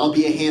I'll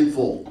be a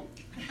handful.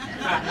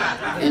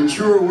 And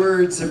truer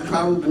words have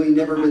probably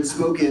never been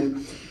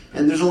spoken.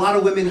 And there's a lot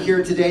of women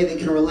here today that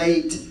can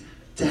relate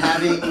to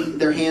having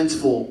their hands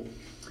full.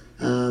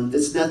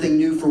 It's nothing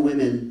new for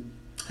women.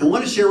 I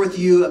want to share with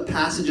you a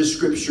passage of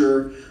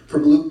scripture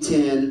from Luke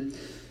 10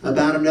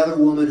 about another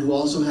woman who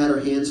also had her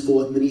hands full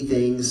with many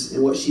things,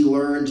 and what she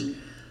learned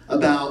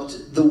about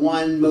the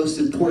one most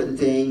important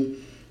thing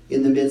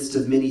in the midst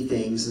of many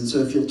things. And so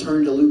if you'll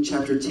turn to Luke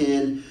chapter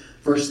 10,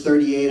 verse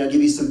 38, I'll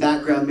give you some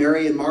background.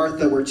 Mary and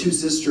Martha were 2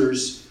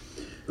 sisters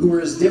who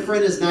were as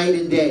different as night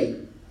and day.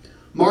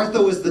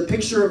 Martha was the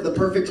picture of the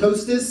perfect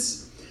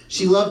hostess.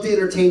 She loved to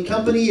entertain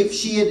company.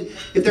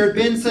 If there had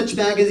been such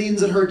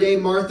magazines in her day,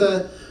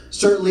 Martha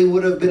certainly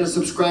would have been a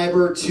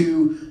subscriber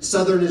to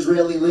Southern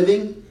Israeli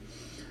Living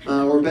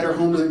or Better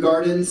Homes and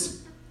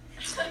Gardens.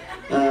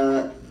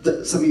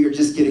 Some of you are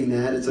just getting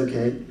that. It's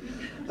okay.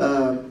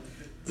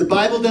 The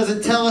Bible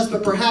doesn't tell us,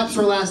 but perhaps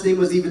her last name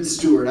was even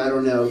Stewart. I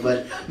don't know.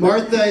 But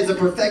Martha is a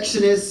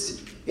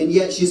perfectionist, and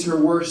yet she's her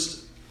own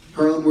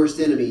worst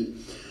enemy.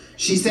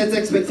 She sets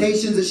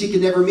expectations that she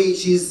can never meet.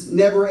 She's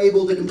never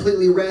able to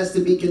completely rest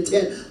and be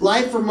content.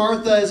 Life for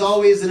Martha is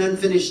always an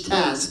unfinished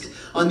task.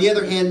 On the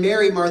other hand,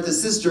 Mary, Martha's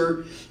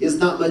sister, is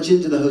not much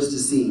into the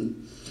hostess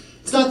scene.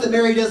 It's not that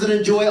Mary doesn't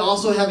enjoy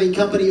also having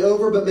company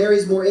over, but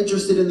Mary's more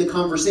interested in the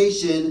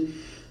conversation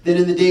than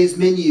in the day's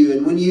menu.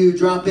 And when you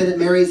drop in at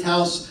Mary's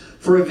house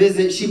for a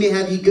visit, she may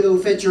have you go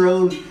fetch your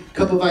own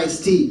cup of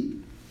iced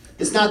tea.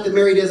 It's not that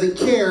Mary doesn't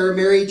care.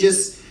 Mary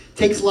just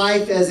takes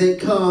life as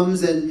it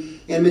comes, and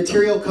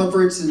material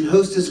comforts and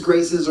hostess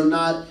graces are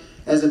not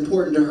as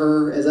important to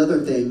her as other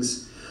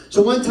things.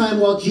 So one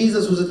time while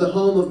Jesus was at the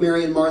home of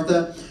Mary and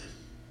Martha,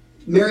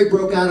 Mary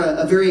broke out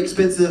a very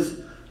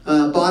expensive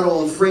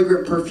bottle of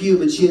fragrant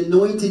perfume, and she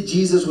anointed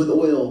Jesus with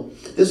oil.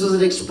 This was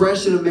an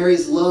expression of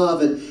Mary's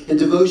love and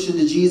devotion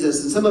to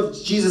Jesus. And some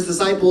of Jesus'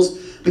 disciples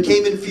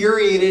became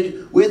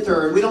infuriated with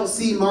her. And we don't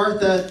see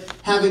Martha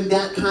having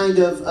that kind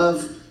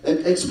of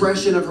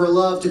expression of her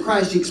love to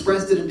Christ. She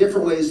expressed it in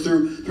different ways,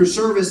 through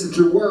service and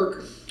through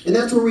work. And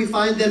that's where we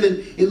find them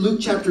in Luke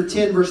chapter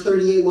 10, verse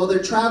 38. While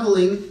they're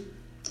traveling,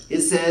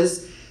 it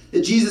says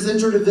that Jesus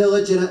entered a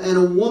village, and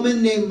a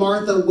woman named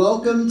Martha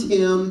welcomed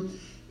him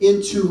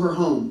into her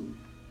home.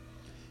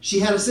 She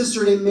had a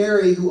sister named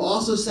Mary who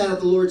also sat at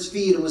the Lord's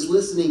feet and was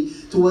listening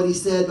to what he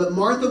said. But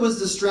Martha was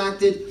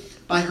distracted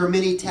by her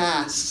many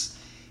tasks.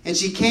 And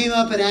she came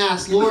up and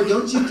asked, Lord,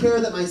 don't you care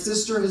that my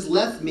sister has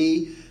left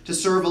me to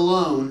serve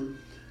alone?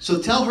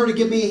 So tell her to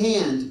give me a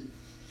hand.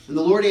 And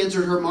the Lord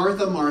answered her,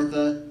 Martha,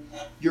 Martha,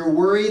 you're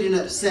worried and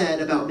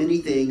upset about many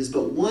things,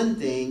 but one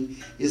thing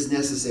is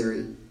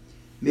necessary.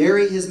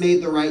 Mary has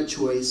made the right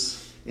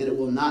choice, and it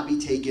will not be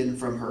taken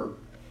from her.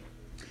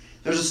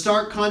 There's a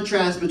stark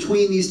contrast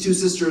between these 2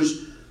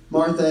 sisters,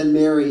 Martha and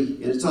Mary,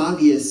 and it's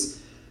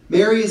obvious.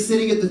 Mary is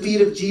sitting at the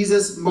feet of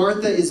Jesus.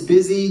 Martha is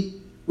busy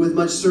with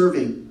much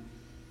serving.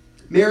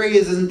 Mary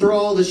is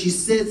enthralled as she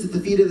sits at the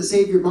feet of the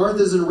Savior.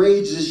 Martha is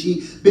enraged as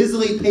she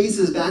busily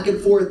paces back and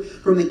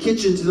forth from the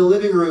kitchen to the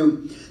living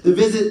room. The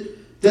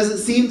visit doesn't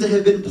seem to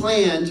have been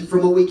planned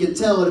from what we can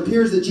tell. It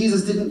appears that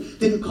Jesus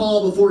didn't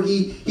call before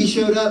he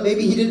showed up.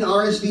 Maybe he didn't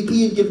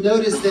RSVP and give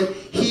notice that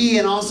he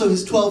and also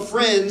his 12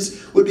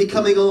 friends would be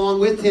coming along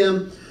with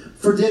him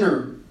for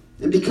dinner.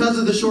 And because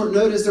of the short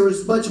notice, there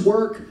was much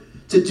work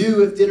to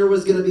do if dinner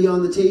was going to be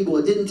on the table.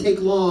 It didn't take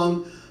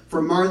long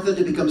for Martha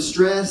to become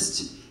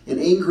stressed and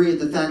angry at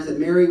the fact that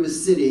Mary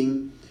was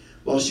sitting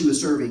while she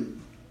was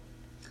serving.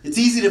 It's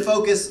easy to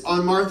focus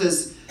on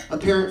Martha's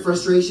apparent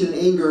frustration and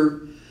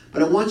anger,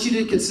 but I want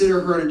you to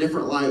consider her in a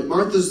different light.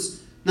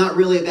 Martha's not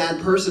really a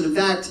bad person. In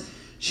fact,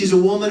 she's a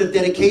woman of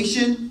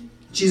dedication.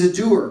 She's a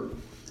doer.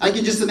 I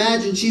can just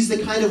imagine she's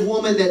the kind of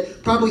woman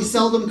that probably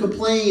seldom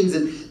complains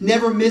and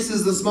never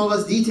misses the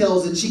smallest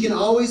details, and she can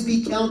always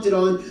be counted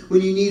on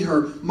when you need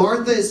her.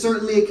 Martha is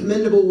certainly a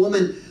commendable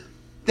woman.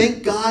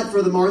 Thank God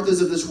for the Marthas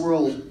of this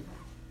world.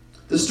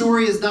 The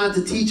story is not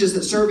to teach us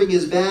that serving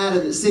is bad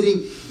and that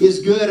sitting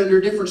is good. Under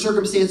different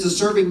circumstances,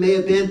 serving may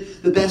have been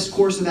the best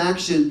course of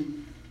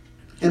action.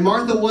 And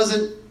Martha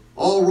wasn't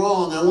all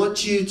wrong. I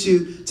want you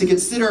to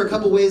consider a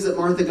couple ways that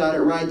Martha got it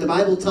right. The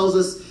Bible tells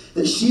us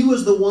that she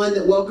was the one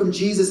that welcomed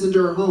Jesus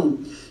into her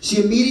home.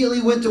 She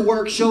immediately went to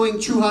work showing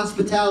true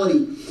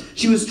hospitality.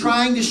 She was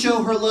trying to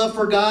show her love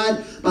for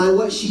God by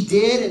what she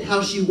did and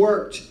how she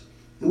worked.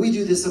 And we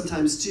do this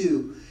sometimes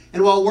too.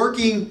 And while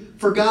working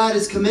for God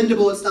is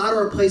commendable, it's not a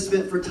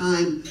replacement for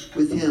time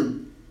with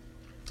Him.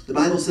 The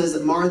Bible says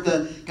that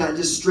Martha got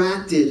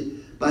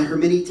distracted by her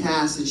many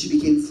tasks and she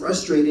became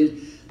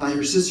frustrated by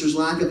her sister's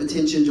lack of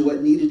attention to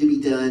what needed to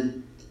be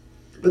done.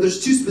 But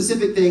there's two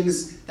specific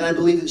things that I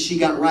believe that she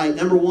got right.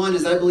 Number one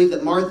is I believe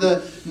that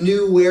Martha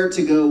knew where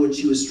to go when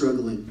she was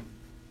struggling.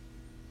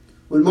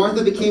 When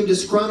Martha became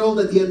disgruntled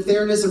at the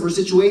unfairness of her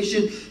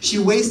situation, she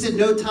wasted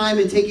no time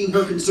in taking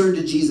her concern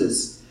to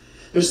Jesus.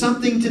 There's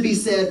something to be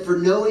said for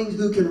knowing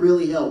who can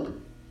really help.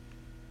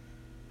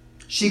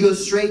 She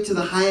goes straight to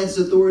the highest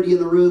authority in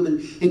the room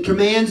and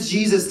commands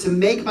Jesus to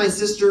make my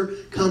sister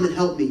come and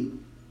help me.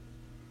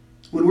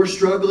 When we're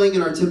struggling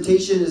and our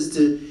temptation is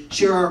to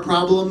share our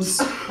problems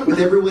with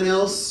everyone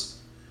else,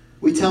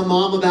 we tell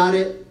mom about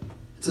it.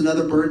 It's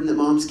another burden that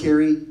moms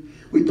carry.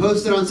 We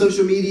post it on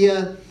social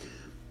media,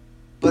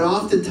 but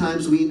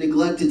oftentimes we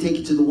neglect to take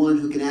it to the one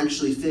who can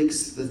actually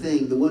fix the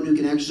thing, the one who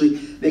can actually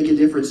make a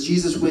difference.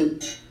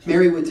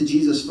 Mary went to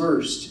Jesus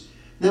first.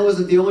 And that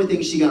wasn't the only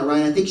thing she got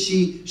right. I think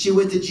she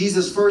went to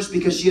Jesus first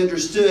because she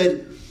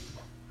understood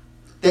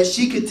that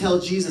she could tell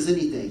Jesus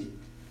anything.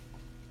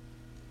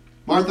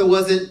 Martha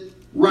wasn't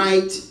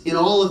right in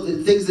all of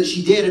the things that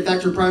she did. In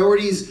fact, her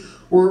priorities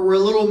were a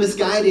little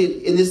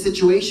misguided in this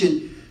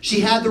situation. She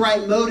had the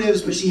right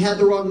motives, but she had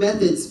the wrong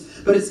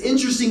methods. But it's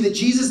interesting that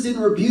Jesus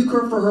didn't rebuke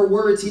her for her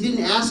words. He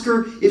didn't ask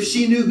her if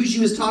she knew who she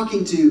was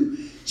talking to.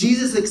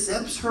 Jesus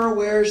accepts her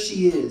where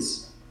she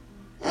is,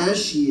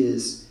 as she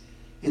is,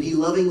 and He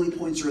lovingly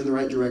points her in the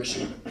right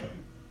direction.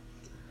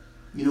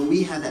 You know,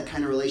 we have that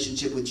kind of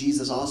relationship with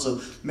Jesus also.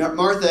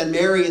 Martha and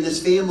Mary and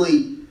this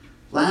family,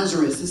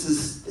 Lazarus, this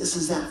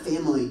is that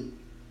family.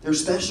 They're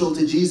special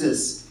to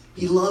Jesus.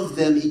 He loved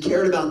them. He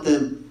cared about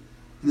them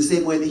in the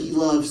same way that He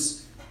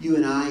loves you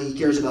and I. He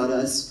cares about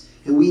us.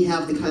 And we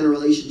have the kind of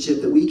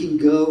relationship that we can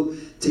go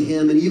to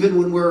Him. And even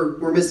when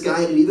we're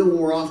misguided, even when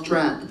we're off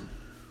track,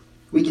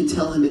 we can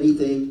tell Him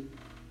anything.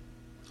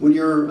 When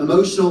you're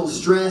emotional,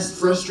 stressed,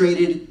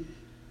 frustrated,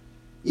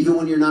 even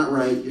when you're not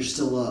right, you're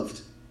still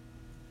loved.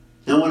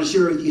 Now I want to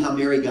share with you how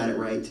Mary got it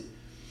right.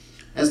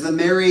 As the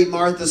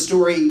Mary-Martha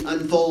story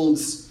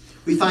unfolds,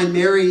 we find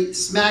Mary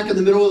smack in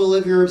the middle of the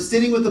living room,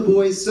 sitting with the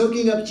boys,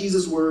 soaking up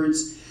Jesus'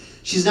 words.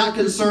 She's not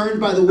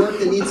concerned by the work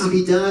that needs to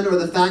be done or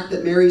the fact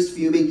that Mary's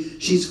fuming.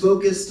 She's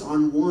focused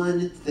on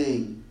one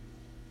thing.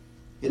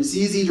 And it's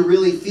easy to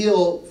really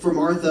feel for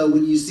Martha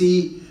when you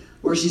see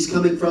where she's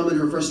coming from and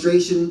her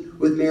frustration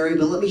with Mary.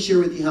 But let me share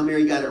with you how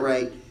Mary got it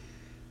right.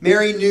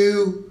 Mary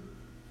knew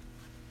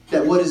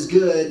that what is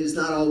good is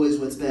not always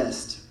what's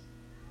best.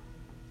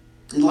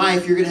 In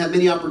life, you're going to have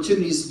many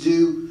opportunities to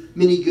do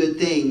many good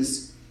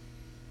things.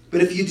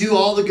 But if you do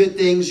all the good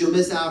things, you'll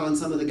miss out on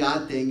some of the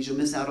God things. You'll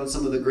miss out on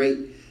some of the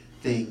great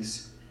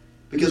things.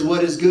 Because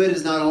what is good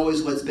is not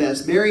always what's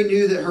best. Mary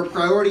knew that her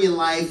priority in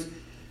life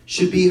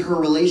should be her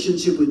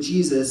relationship with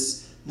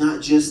Jesus,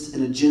 not just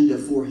an agenda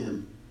for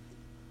Him.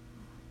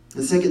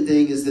 The second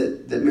thing is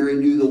that Mary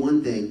knew the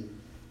one thing.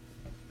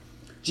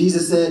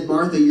 Jesus said,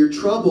 Martha, you're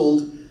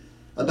troubled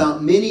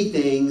about many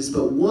things,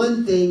 but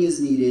one thing is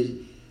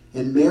needed,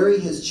 and Mary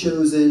has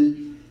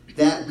chosen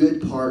that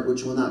good part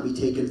which will not be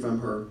taken from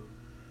her.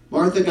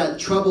 Martha got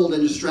troubled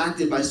and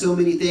distracted by so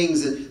many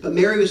things, but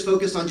Mary was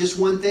focused on just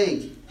one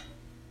thing.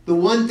 The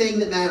one thing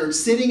that mattered,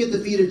 sitting at the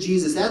feet of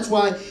Jesus. That's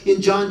why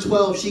in John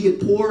 12, she could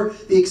pour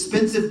the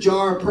expensive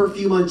jar of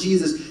perfume on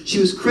Jesus. She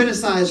was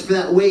criticized for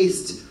that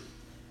waste.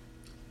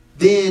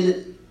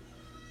 Then,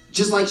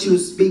 just like she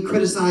was being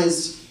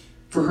criticized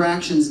for her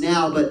actions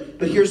now,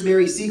 but here's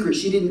Mary's secret.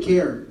 She didn't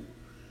care.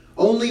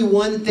 Only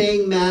one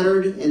thing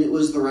mattered, and it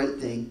was the right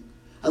thing.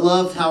 I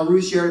loved how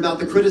Ruth shared about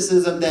the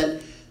criticism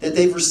that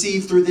they've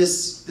received through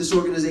this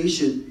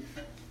organization.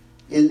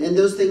 And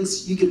those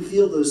things, you can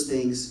feel those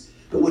things.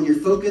 But when you're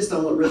focused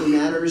on what really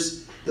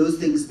matters, those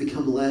things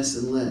become less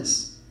and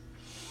less.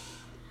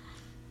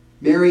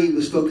 Mary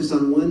was focused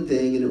on one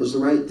thing, and it was the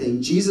right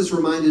thing. Jesus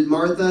reminded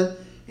Martha,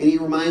 and He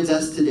reminds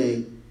us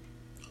today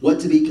what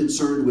to be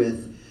concerned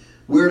with.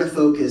 where to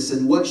focus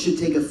and what should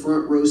take a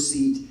front row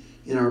seat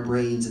in our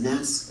brains. And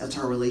that's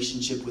our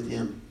relationship with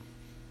him.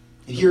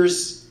 And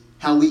here's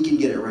how we can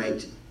get it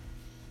right.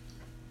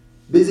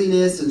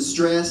 Busyness and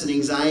stress and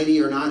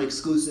anxiety are not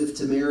exclusive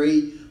to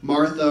Mary,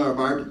 Martha,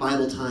 or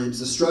Bible times.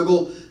 The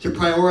struggle to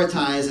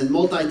prioritize and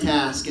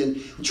multitask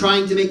and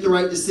trying to make the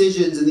right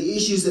decisions and the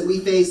issues that we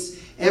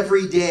face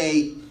every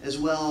day as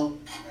well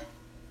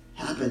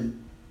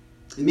happen.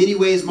 In many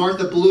ways,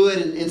 Martha blew it,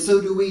 and so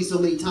do we so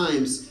many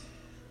times.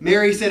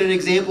 Mary set an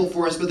example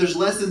for us, but there's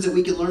lessons that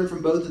we can learn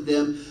from both of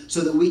them so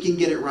that we can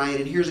get it right.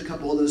 And here's a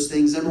couple of those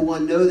things. Number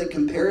one, know that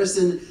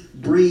comparison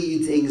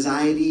breeds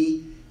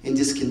anxiety and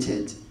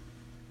discontent.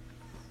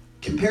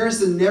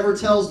 Comparison never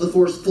tells the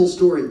full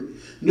story.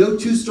 No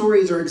two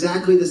stories are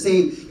exactly the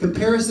same.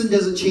 Comparison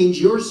doesn't change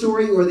your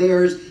story or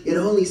theirs. It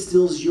only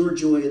steals your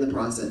joy in the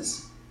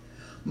process.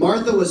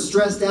 Martha was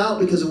stressed out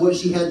because of what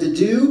she had to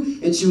do,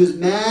 and she was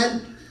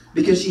mad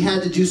because she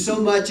had to do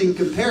so much in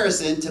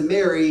comparison to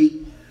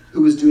Mary,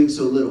 who was doing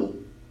so little.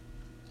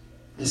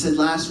 I said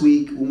last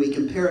week, when we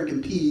compare and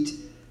compete,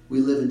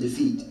 we live in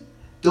defeat.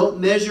 Don't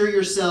measure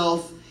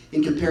yourself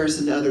in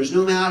comparison to others,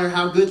 no matter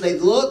how good they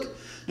look,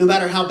 no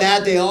matter how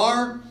bad they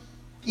are.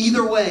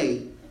 Either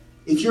way,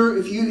 if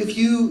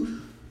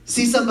you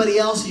see somebody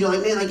else and you're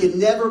like, man, I could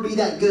never be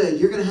that good,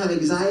 you're going to have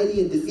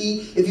anxiety and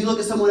defeat. If you look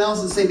at someone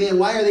else and say, man,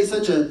 why are they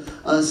such a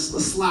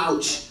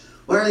slouch?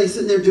 Why are they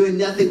sitting there doing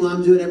nothing while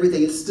I'm doing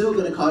everything? It's still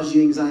going to cause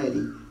you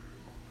anxiety.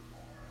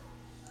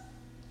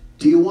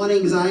 Do you want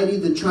anxiety?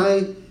 Then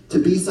try to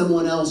be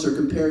someone else or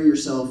compare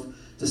yourself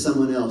to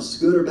someone else.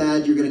 Good or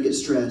bad, you're going to get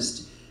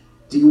stressed.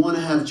 Do you want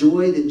to have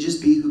joy? Then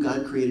just be who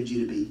God created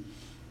you to be.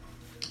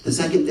 The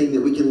second thing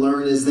that we can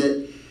learn is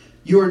that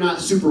you are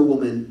not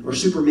Superwoman or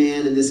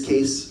Superman in this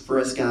case for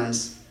us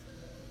guys.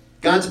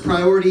 God's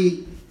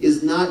priority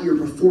is not your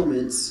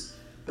performance,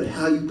 but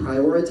how you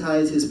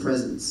prioritize his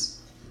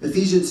presence.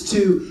 Ephesians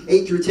 2,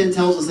 8 through 10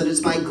 tells us that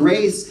it's by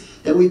grace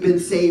that we've been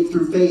saved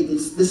through faith.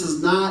 This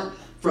is not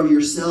from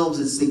yourselves.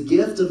 It's the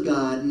gift of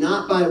God,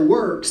 not by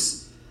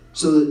works,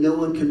 so that no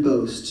one can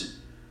boast.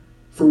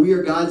 For we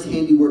are God's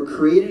handiwork,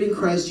 created in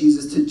Christ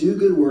Jesus to do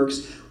good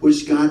works,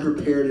 which God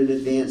prepared in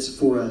advance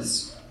for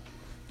us.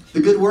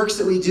 The good works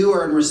that we do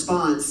are in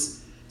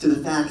response to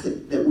the fact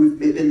that we've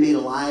been made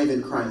alive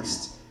in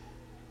Christ.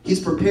 He's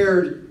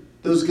prepared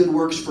those good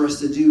works for us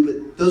to do,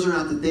 but those are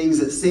not the things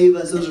that save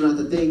us. Those are not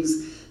the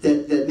things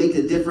that make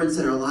a difference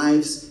in our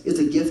lives. It's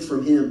a gift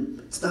from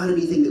him. It's not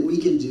anything that we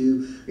can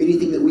do or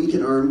anything that we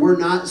can earn. We're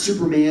not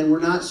Superman. We're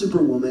not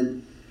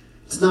Superwoman.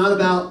 It's not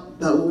about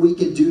what we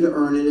can do to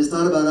earn it. It's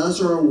not about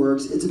us or our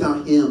works. It's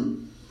about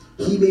him.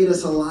 He made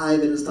us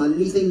alive, and it's not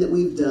anything that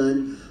we've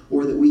done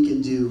or that we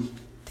can do.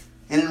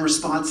 And in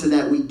response to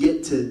that, we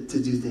get to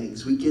do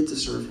things. We get to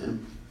serve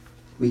him.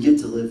 We get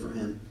to live for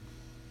him.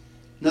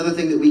 Another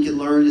thing that we can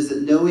learn is to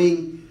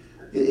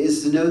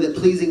know that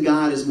pleasing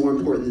God is more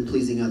important than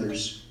pleasing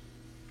others.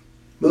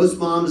 Most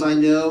moms I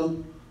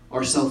know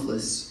are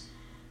selfless.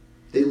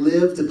 They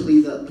live to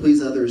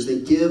please others. They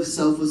give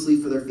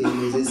selflessly for their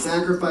families. They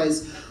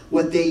sacrifice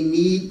what they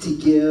need to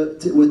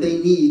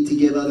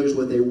give others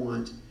what they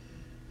want.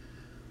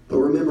 But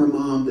remember,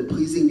 Mom, that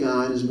pleasing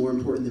God is more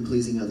important than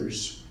pleasing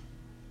others.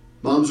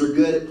 Moms are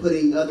good at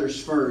putting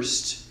others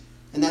first,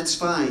 and that's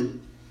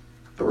fine.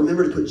 But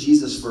remember to put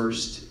Jesus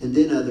first, and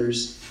then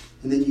others,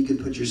 and then you can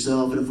put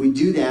yourself. And if we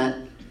do that,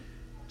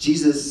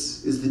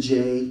 Jesus is the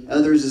J,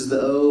 others is the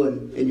O,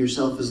 and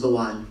yourself is the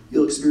Y.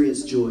 You'll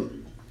experience joy.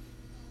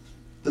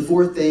 The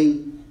fourth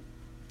thing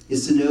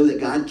is to know that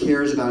God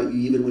cares about you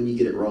even when you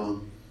get it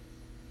wrong.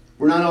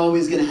 We're not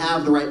always going to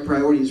have the right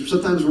priorities.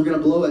 Sometimes we're going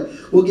to blow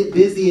it. We'll get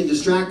busy and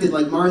distracted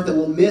like Martha.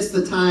 We'll miss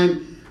the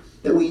time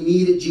that we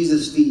need at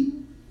Jesus' feet.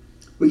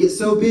 We get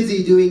so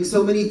busy doing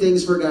so many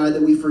things for God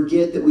that we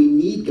forget that we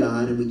need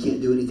God and we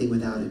can't do anything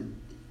without him.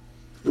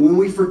 And when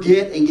we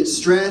forget and get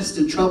stressed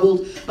and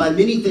troubled by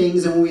many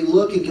things, and when we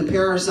look and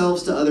compare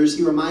ourselves to others,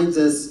 he reminds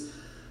us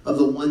of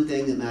the one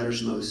thing that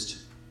matters most.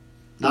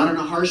 Not in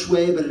a harsh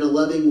way, but in a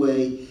loving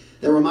way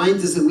that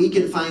reminds us that we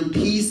can find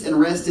peace and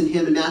rest in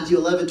him. In Matthew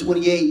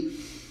 11:28,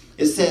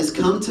 it says,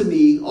 "Come to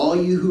me,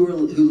 all you who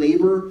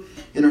labor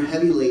and are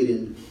heavy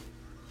laden."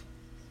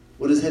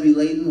 What is heavy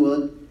laden?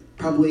 Well, it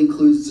probably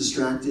includes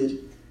distracted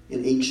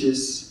and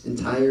anxious and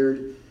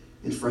tired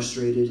and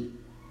frustrated.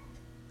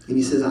 And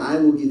he says, "I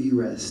will give you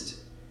rest."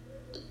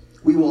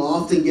 We will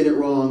often get it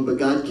wrong, but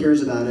God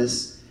cares about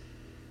us.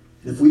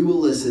 And if we will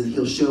listen,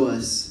 he'll show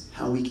us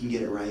how we can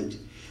get it right.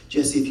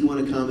 Jesse, if you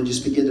want to come and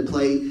just begin to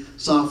play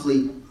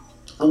softly.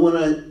 I want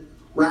to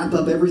wrap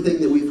up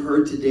everything that we've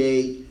heard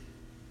today,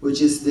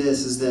 which is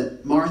this, is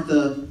that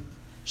Martha,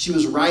 she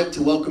was right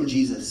to welcome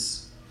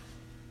Jesus.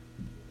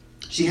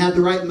 She had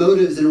the right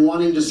motives in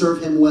wanting to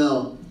serve him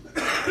well.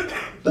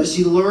 But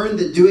she learned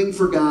that doing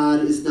for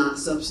God is not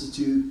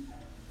substitute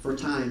for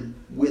time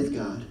with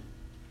God.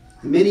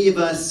 Many of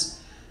us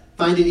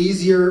find it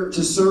easier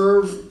to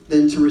serve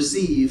than to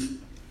receive.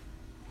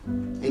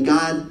 And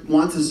God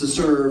wants us to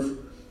serve,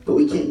 but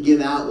we can't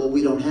give out what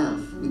we don't have.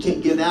 We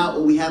can't give out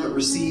what we haven't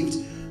received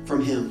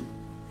from him.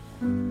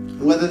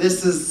 Whether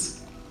this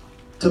is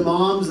to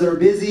moms that are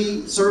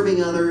busy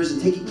serving others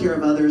and taking care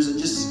of others and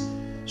just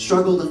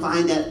struggle to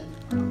find that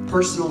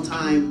personal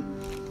time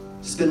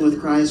to spend with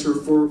Christ, or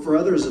for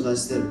others of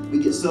us that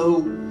we get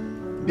so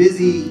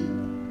busy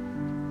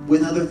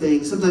with other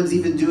things, sometimes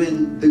even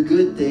doing the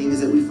good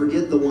things, that we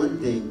forget the one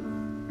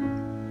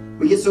thing.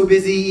 We get so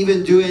busy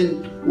even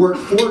doing work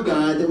for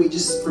God that we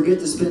just forget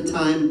to spend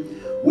time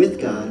with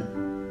God.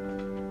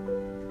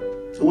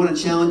 So I want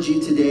to challenge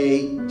you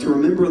today to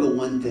remember the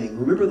one thing.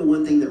 Remember the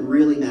one thing that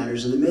really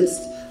matters in the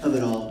midst of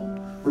it all.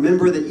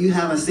 Remember that you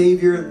have a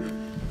Savior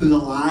who's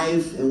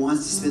alive and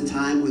wants to spend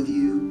time with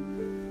you.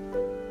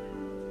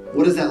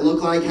 What does that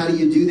look like? How do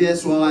you do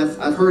this? Well,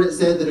 I've heard it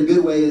said that a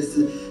good way is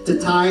to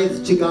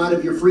tithe to God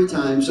of your free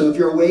time. So if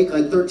you're awake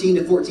like 13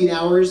 to 14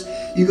 hours,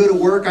 you go to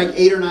work like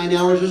 8 or 9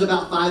 hours, there's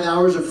about 5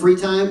 hours of free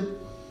time,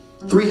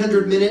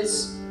 300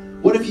 minutes.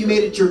 What if you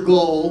made it your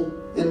goal,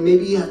 and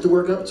maybe you have to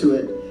work up to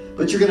it,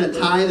 but you're going to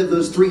tithe of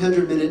those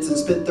 300 minutes and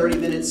spend 30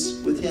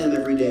 minutes with Him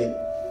every day?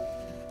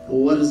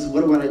 Well,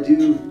 what do I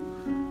do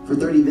for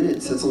 30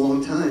 minutes? That's a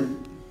long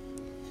time.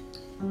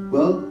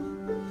 Well,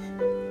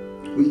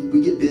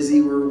 we get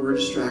busy, we're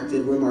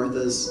distracted, we're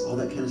Marthas, all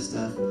that kind of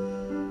stuff.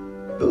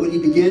 But when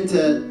you begin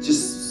to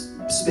just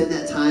spend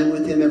that time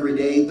with Him every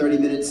day, 30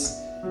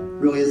 minutes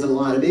really isn't a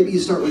lot. And maybe you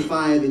start with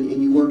 5 and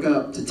you work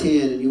up to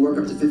 10 and you work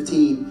up to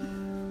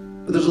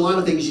 15. But there's a lot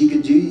of things you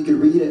can do. You can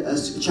read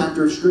a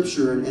chapter of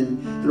Scripture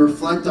and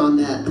reflect on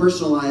that,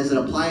 personalize it,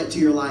 apply it to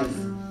your life.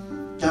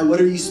 God,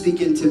 what are you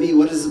speaking to me?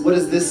 What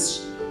is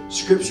this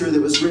Scripture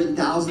that was written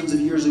thousands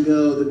of years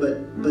ago,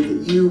 but that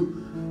you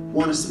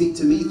want to speak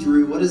to me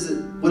through? What does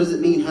it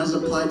mean? How does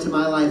it apply to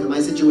my life and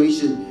my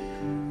situation?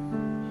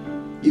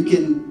 You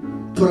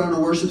can put on a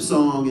worship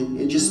song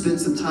and just spend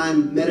some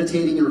time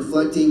meditating and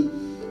reflecting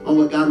on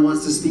what God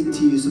wants to speak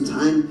to you. Some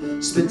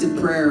time spent in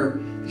prayer.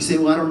 You say,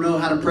 well, I don't know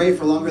how to pray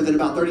for longer than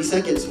about 30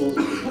 seconds. Well,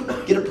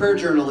 get a prayer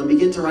journal and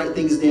begin to write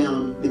things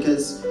down,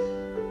 because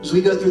as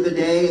we go through the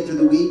day and through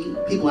the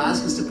week, people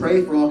ask us to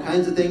pray for all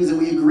kinds of things, and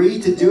we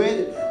agree to do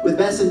it with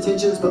best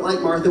intentions, but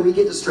like Martha, we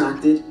get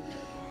distracted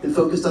and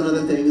focused on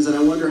other things, and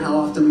I wonder how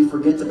often we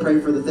forget to pray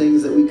for the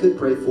things that we could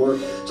pray for.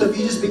 So if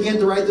you just begin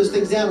to write those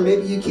things down, or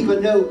maybe you keep a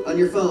note on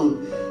your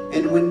phone,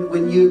 and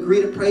when you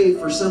agree to pray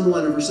for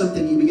someone or for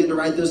something, you begin to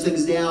write those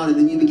things down, and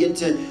then you begin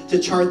to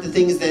chart the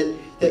things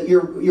that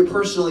you're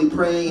personally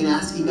praying and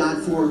asking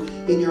God for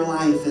in your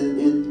life,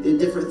 and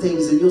different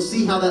things, and you'll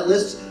see how that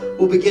list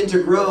will begin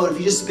to grow. And if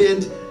you just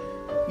spend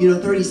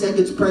 30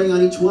 seconds praying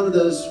on each one of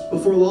those,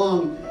 before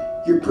long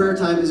your prayer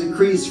time is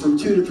increased from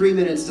 2 to 3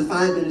 minutes to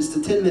 5 minutes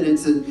to 10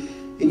 minutes, and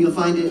you'll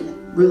find it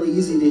really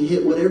easy to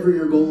hit whatever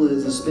your goal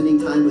is of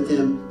spending time with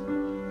Him.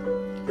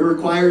 It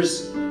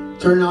requires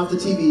turning off the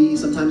TV,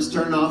 sometimes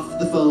turning off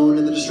the phone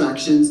and the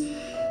distractions.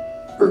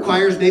 It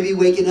requires maybe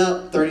waking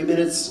up 30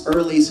 minutes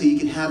early so you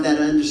can have that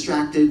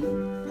undistracted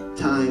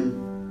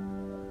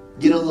time.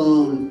 Get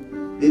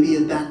alone. Maybe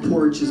a back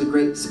porch is a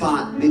great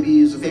spot.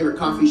 Maybe it's a favorite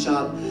coffee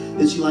shop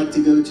that you like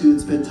to go to and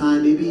spend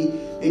time.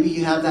 Maybe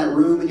you have that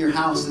room in your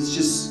house that's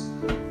just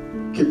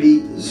can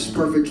be just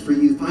perfect for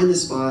you. Find the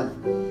spot.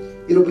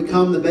 It'll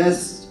become the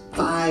best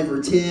 5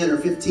 or 10 or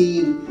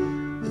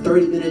 15 or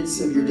 30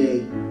 minutes of your day.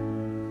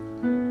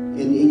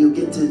 And you'll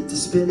get to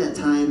spend that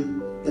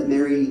time that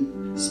Mary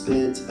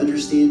spent,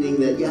 understanding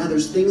that, yeah,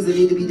 there's things that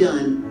need to be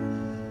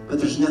done, but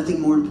there's nothing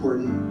more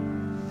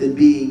important than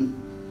being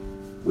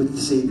with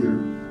the Savior.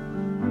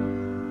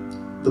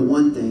 The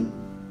one thing.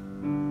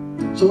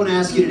 So I want to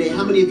ask you today,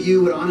 how many of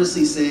you would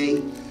honestly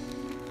say,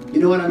 you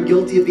know what, I'm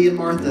guilty of being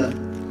Martha.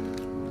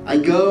 I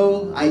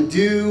go, I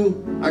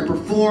do, I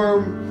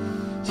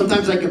perform.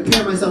 Sometimes I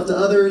compare myself to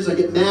others. I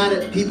get mad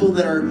at people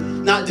that are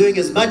not doing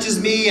as much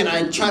as me, and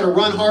I try to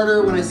run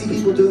harder when I see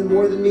people doing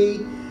more than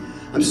me.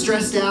 I'm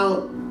stressed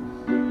out.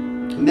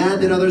 I'm mad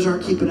that others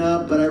aren't keeping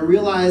up, but I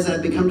realize that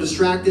I've become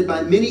distracted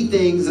by many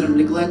things that I've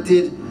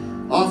neglected,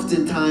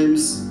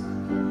 oftentimes,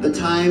 the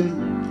time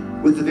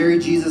with the very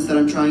Jesus that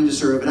I'm trying to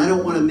serve. And I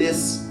don't want to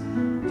miss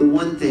the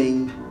one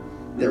thing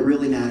that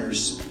really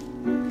matters.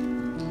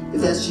 If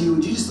that's you,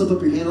 would you just slip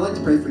up your hand? I'd like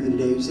to pray for you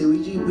today. You say,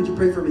 would you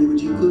pray for me?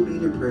 Would you include me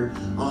in your prayer?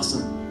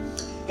 Awesome.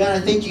 God, I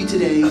thank you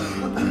today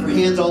for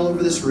hands all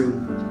over this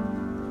room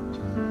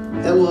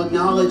that will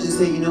acknowledge and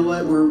say, you know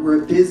what,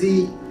 we're a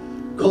busy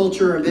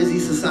culture, a busy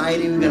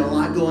society. We've got a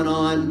lot going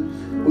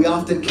on. We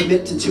often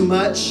commit to too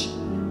much,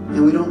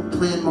 and we don't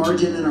plan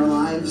margin in our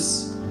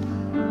lives.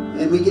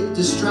 And we get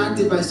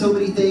distracted by so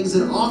many things,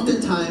 and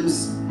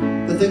oftentimes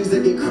the things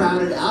that get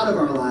crowded out of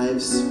our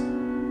lives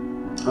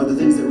are the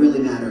things that really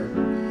matter.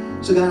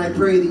 So God, I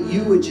pray that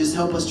you would just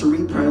help us to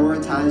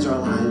reprioritize our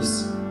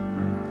lives.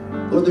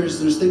 Lord,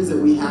 there's things that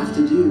we have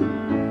to do.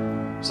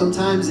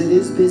 Sometimes it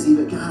is busy,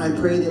 but God, I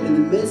pray that in the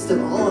midst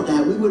of all of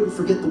that, we wouldn't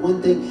forget the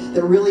one thing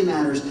that really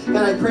matters.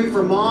 God, I pray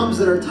for moms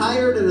that are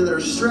tired and that are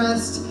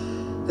stressed,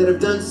 that have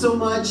done so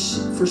much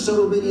for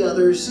so many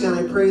others. God,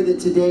 I pray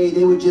that today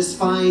they would just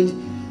find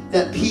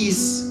that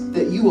peace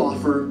that you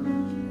offer.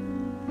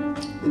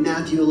 In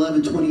Matthew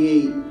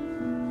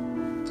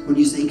 11:28, when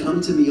you say,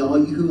 come to me, all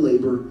you who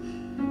labor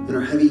and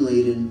are heavy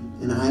laden,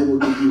 and I will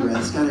give you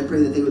rest. God, I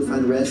pray that they would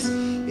find rest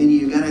in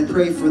you. God, I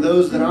pray for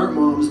those that aren't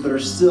moms but are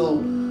still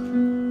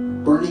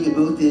burning at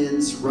both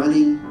ends,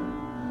 running,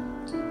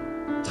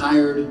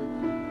 tired,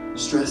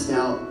 stressed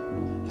out.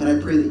 God, I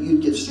pray that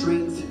you'd give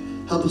strength.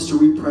 Help us to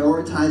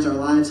reprioritize our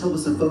lives. Help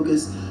us to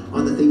focus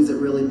on the things that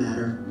really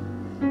matter.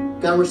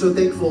 God, we're so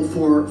thankful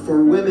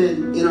for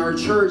women in our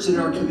church, in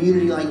our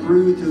community like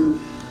Ruth, who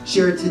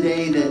shared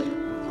today, that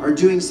are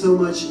doing so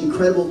much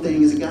incredible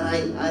things. And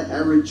God, I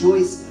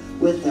rejoice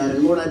with that.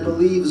 And Lord, I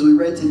believe, as we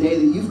read today,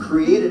 that you've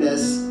created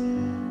us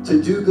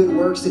to do good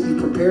works that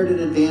you've prepared in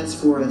advance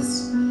for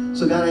us.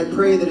 So God, I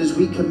pray that as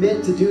we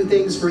commit to do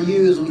things for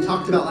you, as we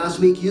talked about last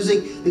week,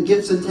 using the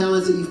gifts and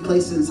talents that you've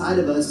placed inside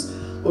of us,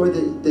 Lord,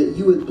 that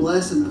you would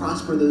bless and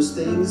prosper those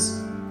things.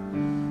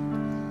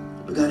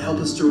 But God, help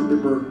us to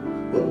remember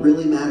what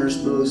really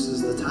matters most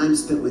is the time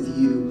spent with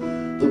you,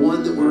 the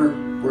one that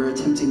we're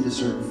attempting to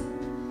serve.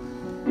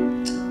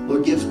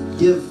 Lord,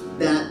 give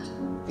that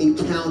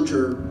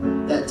encounter,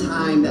 that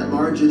time, that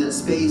margin, that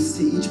space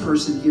to each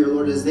person here,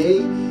 Lord, as they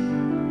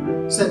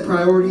set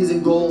priorities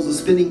and goals of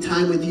spending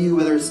time with you,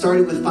 whether it's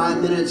starting with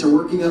 5 minutes or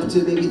working up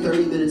to maybe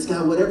 30 minutes,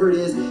 God, whatever it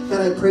is,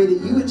 God, I pray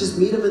that you would just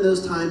meet them in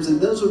those times,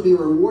 and those would be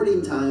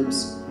rewarding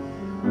times.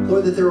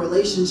 Lord, that their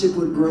relationship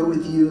would grow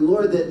with you. And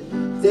Lord,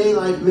 that they,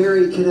 like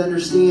Mary, could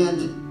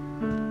understand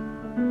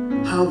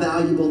how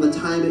valuable the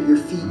time at your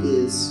feet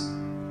is.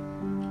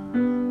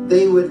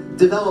 They would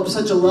develop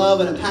such a love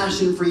and a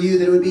passion for you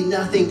that it would be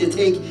nothing to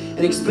take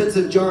an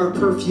expensive jar of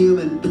perfume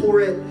and pour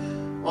it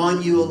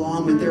on you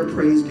along with their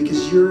praise,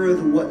 because you're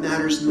what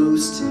matters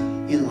most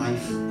in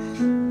life.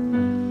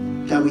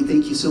 God, we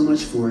thank you so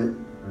much for it.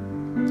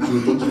 And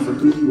we thank you for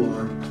who you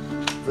are,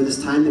 for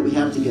this time that we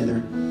have together.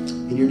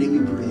 In your name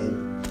we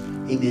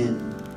pray. Amen.